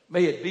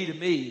 May it be to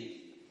me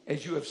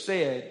as you have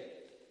said.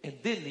 And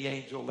then the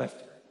angel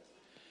left her.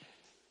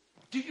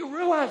 Do you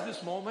realize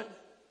this moment?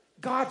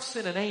 God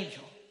sent an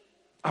angel,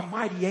 a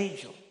mighty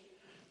angel,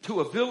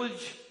 to a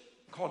village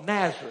called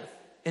Nazareth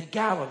in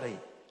Galilee,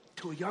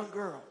 to a young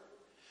girl,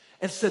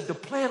 and said, the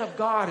plan of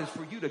God is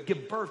for you to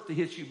give birth to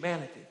his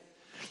humanity.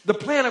 The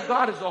plan of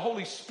God is the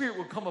Holy Spirit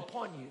will come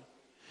upon you.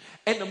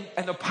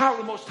 And the power of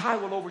the Most High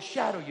will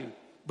overshadow you.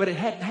 But it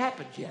hadn't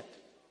happened yet.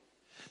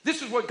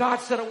 This is what God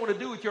said I want to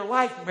do with your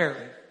life,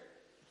 Mary.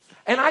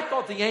 And I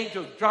thought the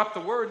angel dropped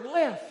the word and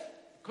left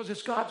because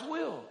it's God's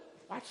will.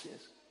 Watch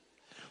this.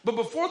 But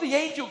before the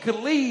angel could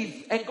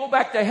leave and go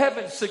back to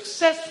heaven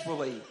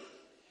successfully,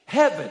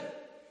 heaven,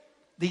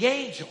 the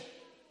angel,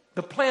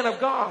 the plan of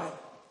God,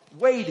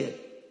 waited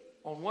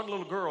on one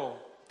little girl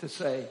to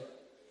say,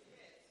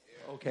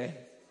 okay,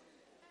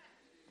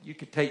 you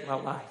can take my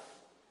life.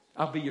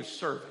 I'll be your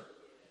servant.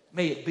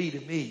 May it be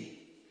to me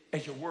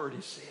as your word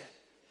is said.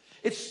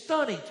 It's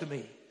stunning to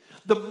me.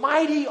 The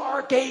mighty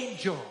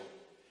archangel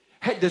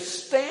had to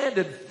stand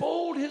and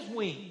fold his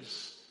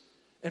wings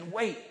and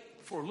wait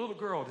for a little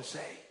girl to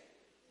say,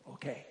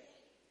 okay.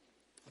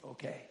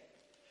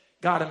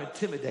 God, I'm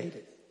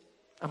intimidated.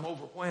 I'm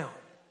overwhelmed.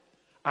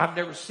 I've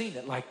never seen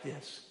it like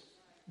this,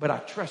 but I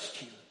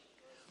trust you.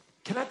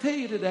 Can I tell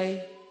you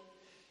today,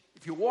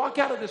 if you walk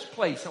out of this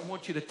place, I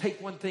want you to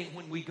take one thing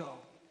when we go,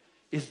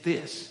 is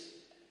this.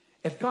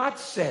 If God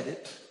said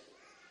it,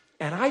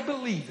 and I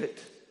believe it,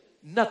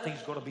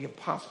 nothing's going to be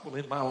impossible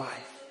in my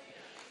life.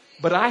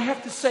 But I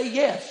have to say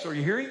yes. Are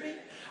you hearing me?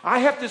 I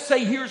have to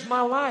say, here's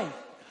my life.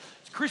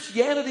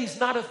 Christianity's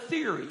not a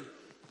theory.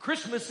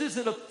 Christmas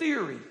isn't a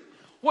theory.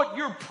 What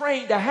you're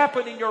praying to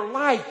happen in your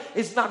life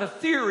is not a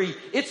theory.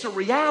 It's a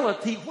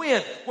reality.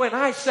 When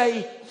I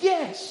say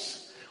yes.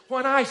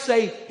 When I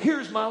say,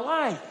 here's my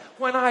life.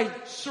 When I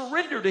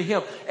surrender to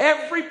him.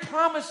 Every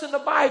promise in the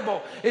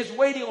Bible is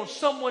waiting on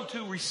someone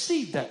to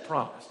receive that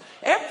promise.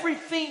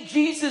 Everything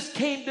Jesus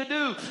came to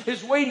do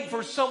is waiting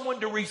for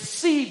someone to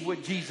receive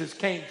what Jesus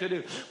came to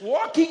do.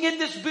 Walking in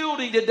this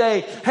building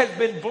today has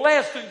been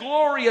blessed and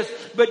glorious,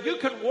 but you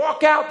can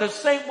walk out the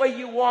same way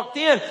you walked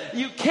in.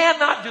 You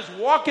cannot just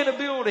walk in a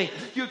building.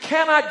 You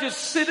cannot just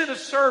sit in a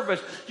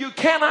service. You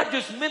cannot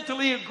just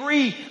mentally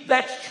agree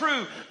that's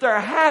true. There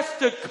has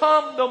to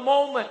come the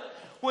moment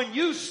when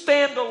you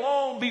stand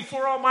alone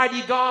before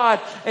Almighty God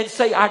and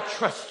say, I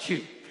trust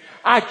you.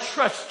 I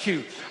trust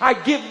you. I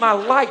give my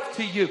life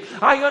to you.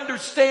 I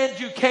understand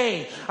you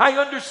came. I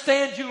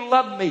understand you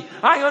love me.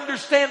 I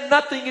understand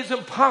nothing is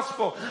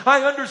impossible.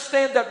 I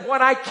understand that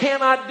what I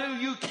cannot do,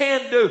 you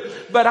can do.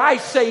 But I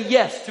say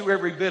yes to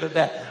every bit of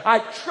that. I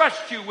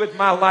trust you with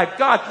my life.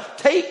 God,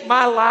 take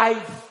my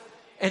life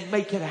and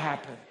make it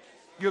happen.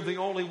 You're the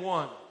only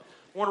one.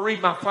 I want to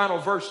read my final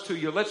verse to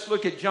you. Let's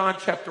look at John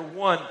chapter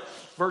 1,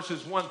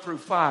 verses 1 through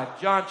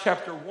 5. John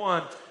chapter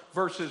 1,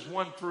 verses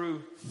 1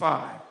 through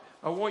 5.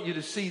 I want you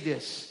to see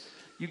this.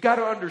 You got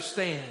to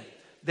understand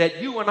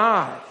that you and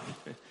I,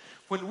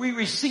 when we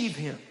receive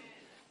him,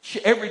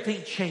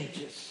 everything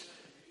changes.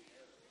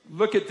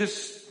 Look at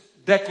this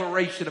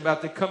declaration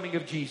about the coming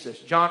of Jesus.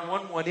 John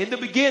 1:1. In the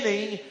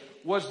beginning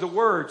was the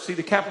Word. See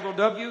the capital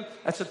W?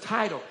 That's a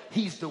title.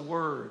 He's the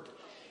Word.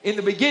 In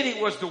the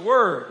beginning was the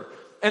Word.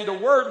 And the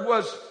Word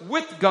was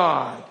with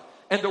God.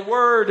 And the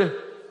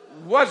Word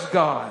was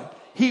God.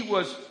 He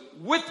was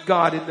with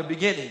God in the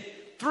beginning.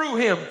 Through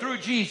him, through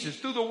Jesus,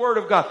 through the Word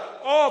of God,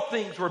 all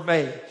things were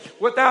made.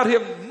 Without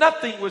him,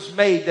 nothing was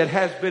made that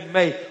has been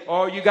made.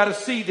 Oh, you got to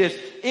see this.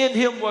 In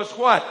him was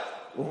what?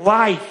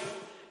 Life.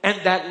 And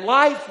that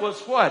life was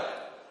what?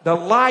 The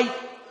light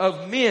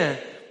of men.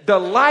 The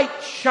light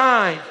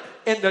shines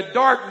in the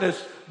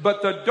darkness,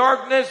 but the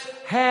darkness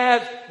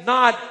has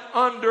not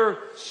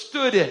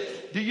understood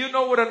it. Do you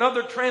know what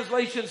another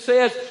translation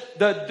says?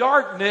 The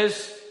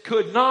darkness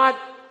could not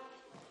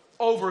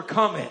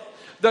overcome it.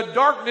 The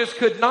darkness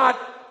could not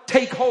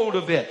take hold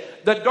of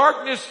it. The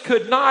darkness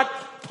could not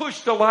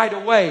push the light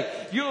away.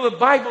 You know, the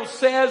Bible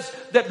says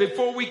that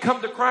before we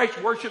come to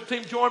Christ, worship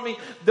team, join me,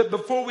 that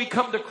before we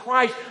come to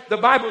Christ, the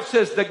Bible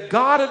says the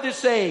God of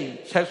this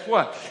age has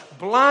what?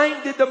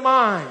 Blinded the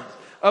minds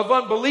of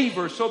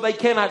unbelievers so they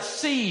cannot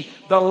see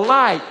the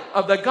light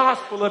of the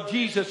gospel of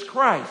Jesus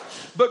Christ.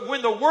 But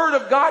when the Word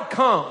of God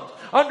comes,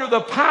 under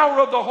the power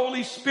of the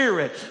Holy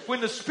Spirit,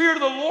 when the Spirit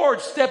of the Lord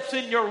steps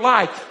in your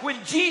life, when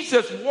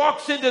Jesus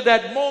walks into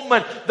that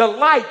moment, the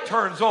light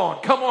turns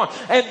on. Come on.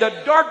 And the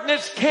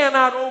darkness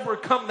cannot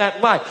overcome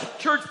that light.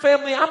 Church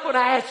family, I'm going to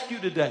ask you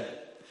today,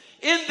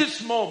 in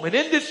this moment,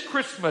 in this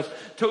Christmas,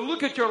 to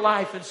look at your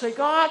life and say,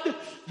 God,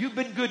 you've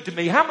been good to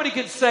me. How many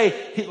can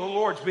say the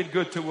Lord's been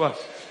good to us?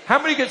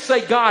 How many can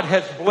say God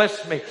has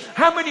blessed me?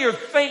 How many are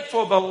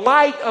thankful the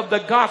light of the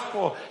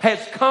gospel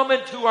has come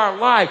into our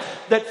life,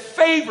 that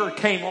favor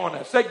came on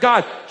us, that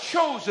God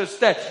chose us,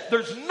 that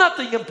there's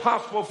nothing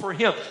impossible for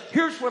him?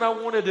 Here's what I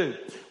want to do.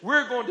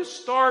 We're going to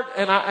start,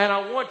 and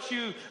I want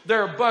you,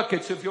 there are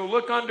buckets. If you'll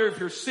look under, if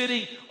you're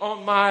sitting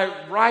on my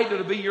right,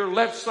 it'll be your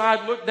left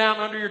side. Look down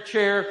under your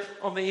chair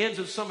on the ends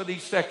of some of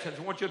these sections.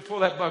 I want you to pull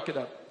that bucket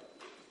up.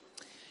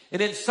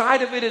 And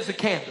inside of it is a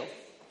candle.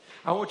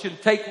 I want you to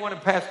take one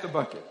and pass the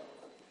bucket.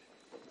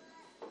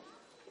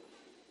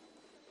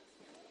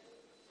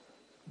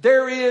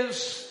 There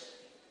is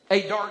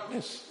a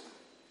darkness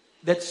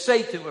that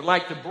Satan would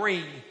like to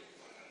bring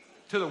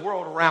to the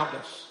world around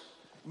us.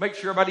 Make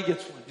sure everybody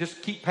gets one.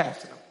 Just keep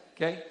passing them,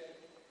 okay?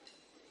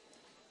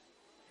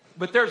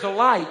 But there's a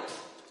light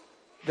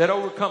that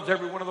overcomes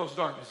every one of those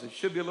darknesses. It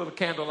should be a little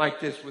candle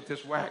like this with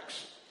this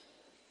wax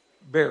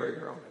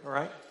barrier on it, all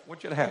right? I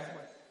want you to have one.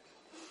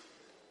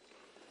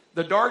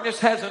 The darkness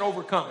hasn't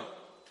overcome it.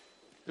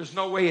 There's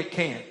no way it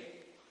can,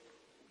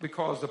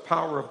 because the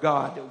power of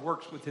God that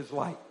works with his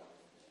light.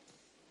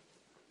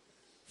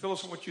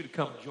 Phyllis, I want you to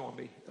come join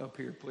me up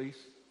here, please.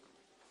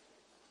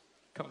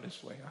 Come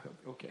this way, I hope.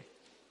 Okay.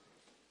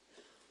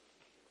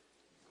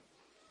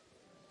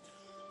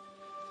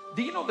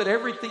 Do you know that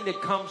everything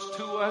that comes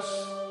to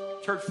us,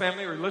 church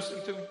family, are you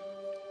listening to me?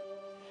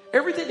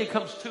 Everything that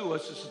comes to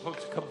us is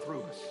supposed to come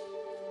through us.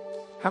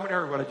 How many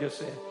heard what I just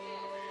said?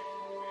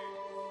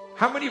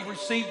 How many have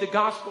received the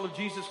gospel of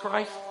Jesus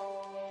Christ?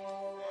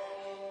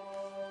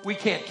 We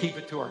can't keep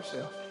it to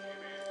ourselves.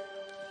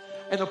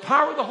 And the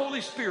power of the Holy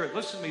Spirit,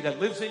 listen to me, that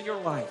lives in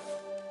your life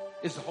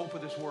is the hope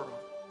of this world.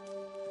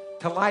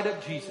 To light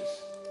up Jesus,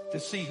 to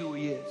see who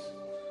he is.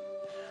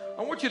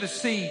 I want you to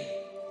see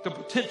the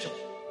potential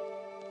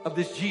of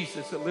this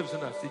Jesus that lives in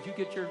us. Did you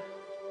get your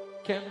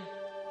candle?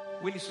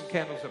 We need some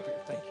candles up here.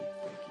 Thank you.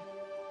 Thank you.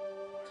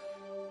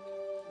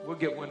 We'll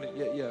get one.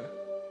 Yeah.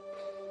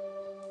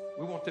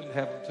 We want them to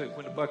have them too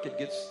when the bucket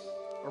gets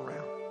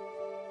around.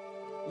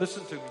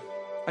 Listen to me.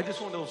 I just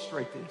want to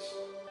illustrate this.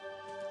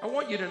 I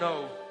want you to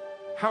know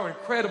how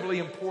incredibly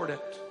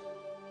important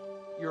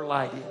your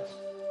light is.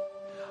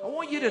 I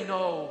want you to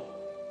know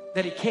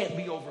that it can't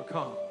be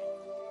overcome.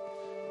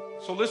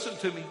 So listen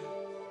to me.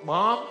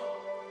 Mom,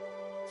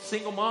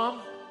 single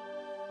mom,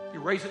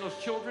 you're raising those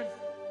children,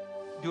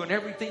 doing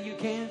everything you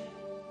can.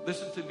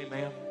 Listen to me,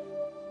 ma'am.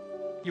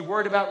 You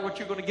worried about what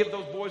you're going to give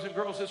those boys and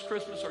girls this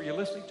Christmas? Are you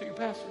listening to your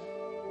pastor?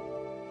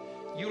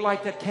 You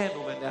light that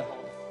candle in that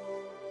home,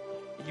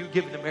 and you've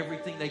given them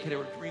everything they could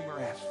ever dream or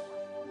ask for.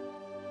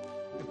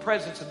 The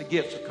presents and the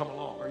gifts will come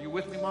along. Are you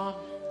with me, Mom?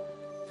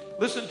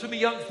 Listen to me,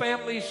 young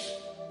families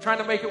trying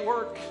to make it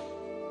work.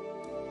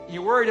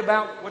 You're worried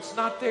about what's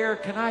not there.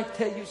 Can I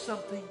tell you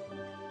something?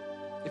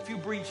 If you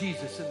bring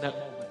Jesus in that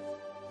moment,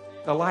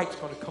 the light's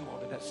going to come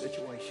on in that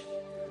situation.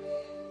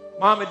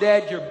 Mom and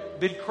Dad, you've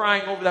been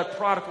crying over that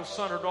prodigal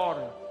son or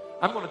daughter.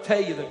 I'm going to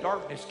tell you the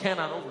darkness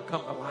cannot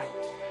overcome the light.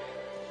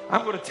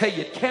 I'm going to tell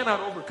you it cannot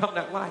overcome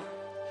that light.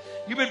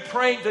 You've been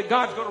praying that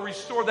God's going to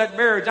restore that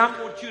marriage.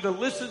 I want you to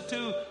listen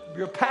to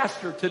your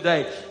pastor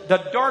today. The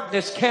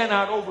darkness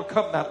cannot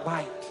overcome that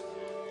light.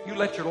 You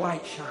let your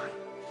light shine.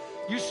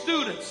 You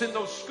students in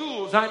those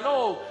schools, I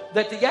know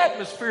that the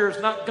atmosphere is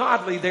not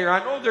godly there.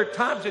 I know there are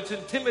times it's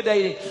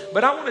intimidating.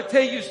 But I want to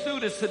tell you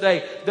students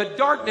today, the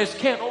darkness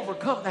can't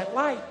overcome that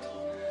light.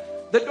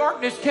 The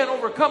darkness can't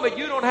overcome it.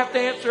 You don't have to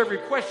answer every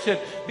question,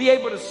 be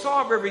able to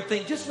solve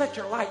everything. Just let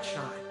your light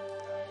shine.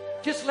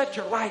 Just let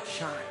your light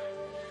shine.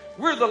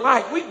 We're the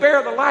light. We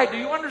bear the light. Do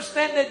you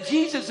understand that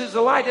Jesus is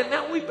the light and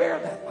now we bear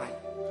that light?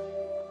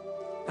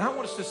 And I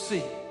want us to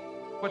see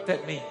what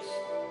that means.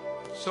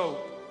 So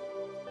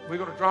we're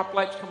going to drop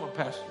lights. Come on,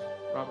 Pastor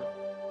Robert.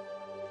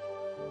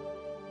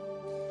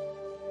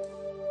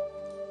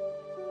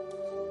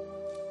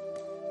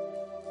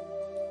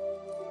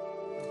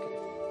 Okay.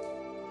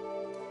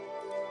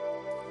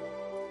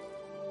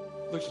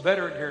 Looks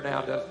better in here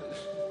now, doesn't it?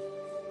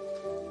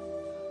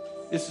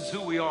 This is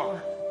who we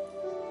are.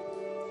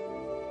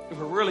 If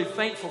we're really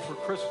thankful for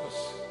Christmas,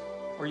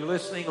 or you're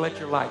listening, let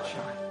your light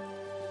shine.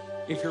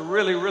 If you're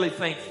really, really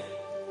thankful,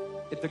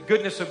 if the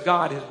goodness of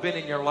God has been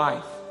in your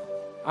life,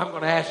 I'm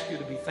going to ask you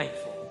to be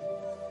thankful.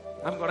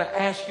 I'm going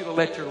to ask you to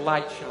let your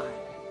light shine.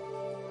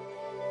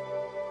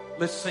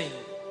 Let's sing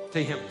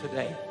to Him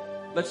today.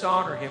 Let's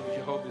honor Him as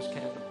you hold this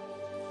candle.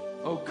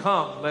 Oh,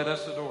 come, let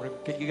us adore Him.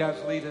 Can you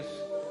guys lead us?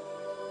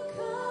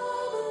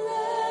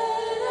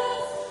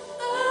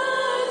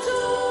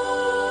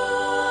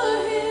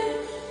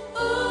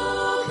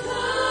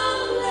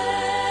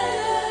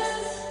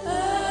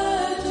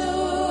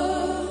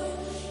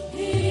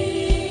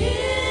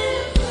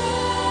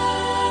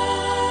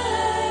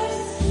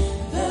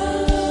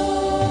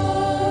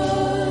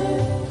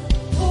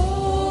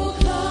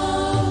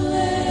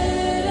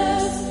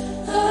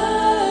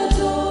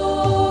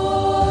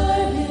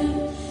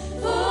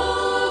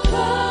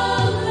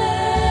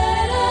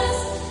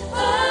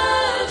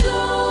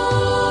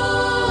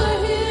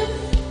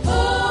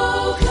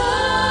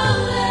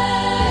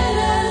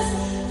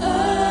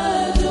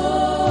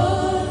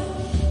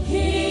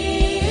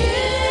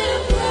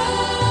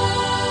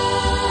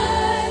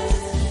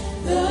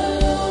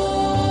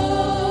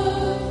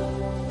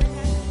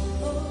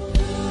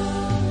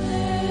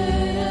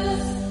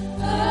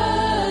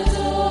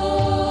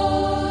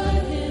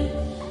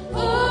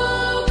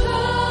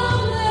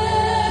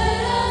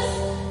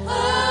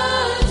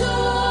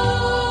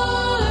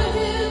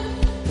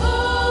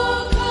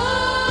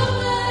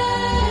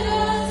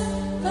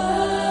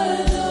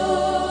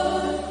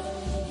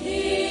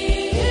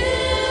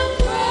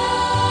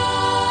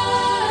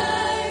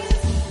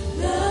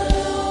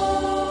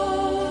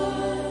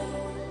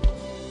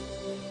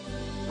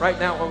 Right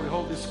now, while we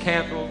hold this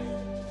candle,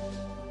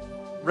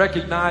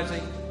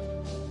 recognizing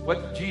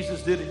what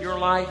Jesus did in your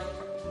life,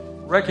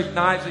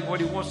 recognizing what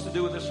He wants to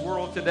do in this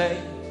world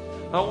today,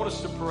 I want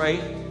us to pray.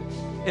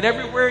 And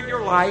everywhere in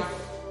your life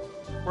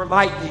where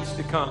light needs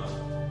to come,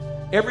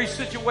 every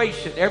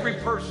situation, every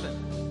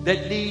person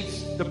that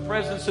needs the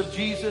presence of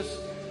Jesus,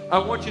 I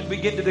want you to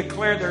begin to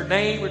declare their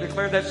name or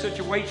declare that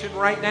situation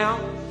right now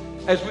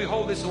as we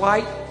hold this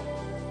light.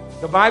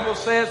 The Bible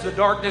says the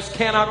darkness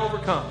cannot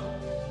overcome.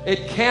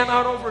 It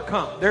cannot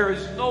overcome. There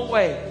is no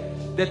way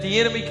that the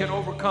enemy can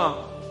overcome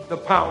the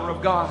power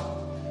of God.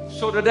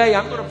 So today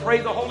I'm going to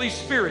pray the Holy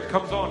Spirit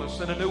comes on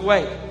us in a new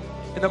way.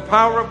 And the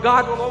power of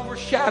God will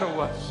overshadow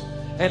us.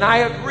 And I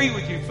agree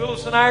with you.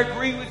 Phyllis and I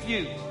agree with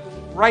you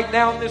right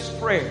now in this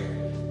prayer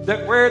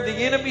that where the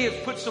enemy has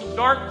put some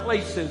dark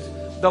places,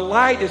 the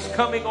light is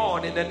coming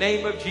on in the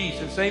name of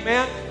Jesus.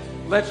 Amen?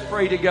 Let's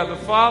pray together.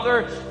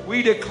 Father,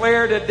 we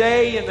declare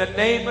today in the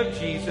name of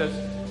Jesus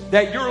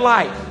that your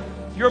light,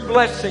 your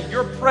blessing,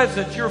 your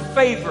presence, your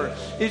favor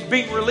is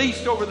being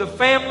released over the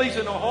families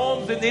and the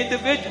homes and the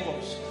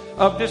individuals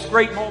of this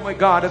great moment,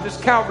 God, of this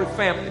Calvary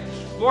family.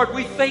 Lord,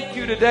 we thank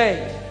you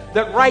today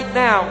that right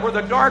now where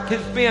the dark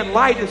has been,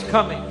 light is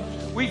coming.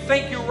 We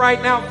thank you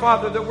right now,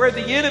 Father, that where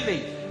the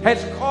enemy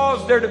has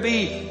caused there to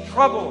be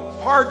trouble,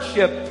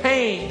 hardship,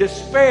 pain,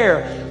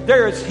 despair,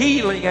 there is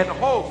healing and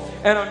hope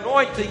and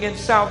anointing and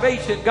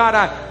salvation. God,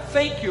 I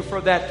thank you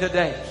for that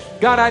today.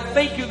 God, I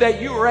thank you that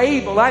you are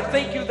able. I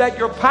thank you that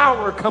your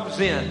power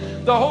comes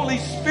in. The Holy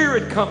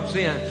Spirit comes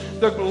in.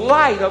 The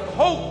light of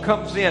hope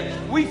comes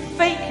in. We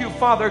thank you,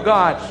 Father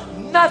God.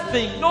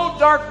 Nothing, no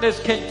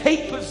darkness can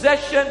take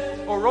possession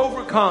or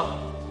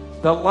overcome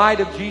the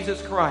light of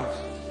Jesus Christ.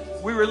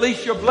 We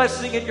release your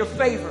blessing and your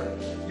favor,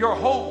 your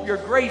hope, your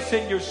grace,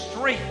 and your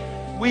strength.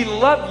 We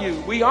love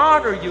you. We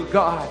honor you,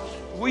 God.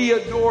 We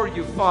adore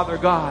you, Father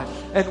God.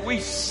 And we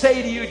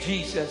say to you,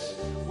 Jesus,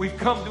 we've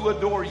come to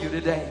adore you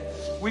today.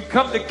 We've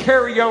come to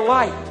carry your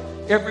light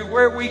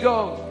everywhere we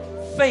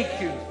go. Thank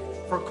you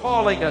for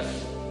calling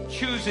us,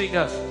 choosing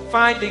us,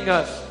 finding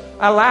us,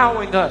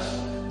 allowing us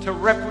to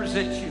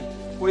represent you.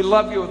 We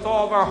love you with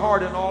all of our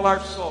heart and all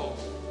our soul.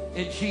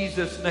 in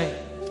Jesus' name.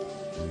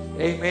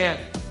 Amen.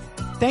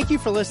 Thank you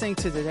for listening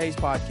to today's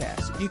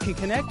podcast. You can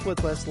connect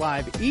with us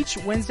live each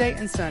Wednesday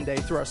and Sunday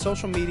through our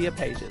social media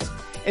pages.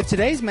 If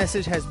today's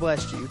message has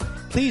blessed you,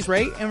 please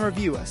rate and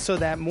review us so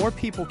that more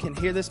people can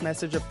hear this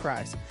message of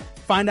Christ.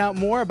 Find out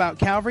more about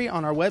Calvary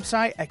on our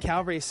website at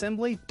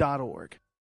calvaryassembly.org.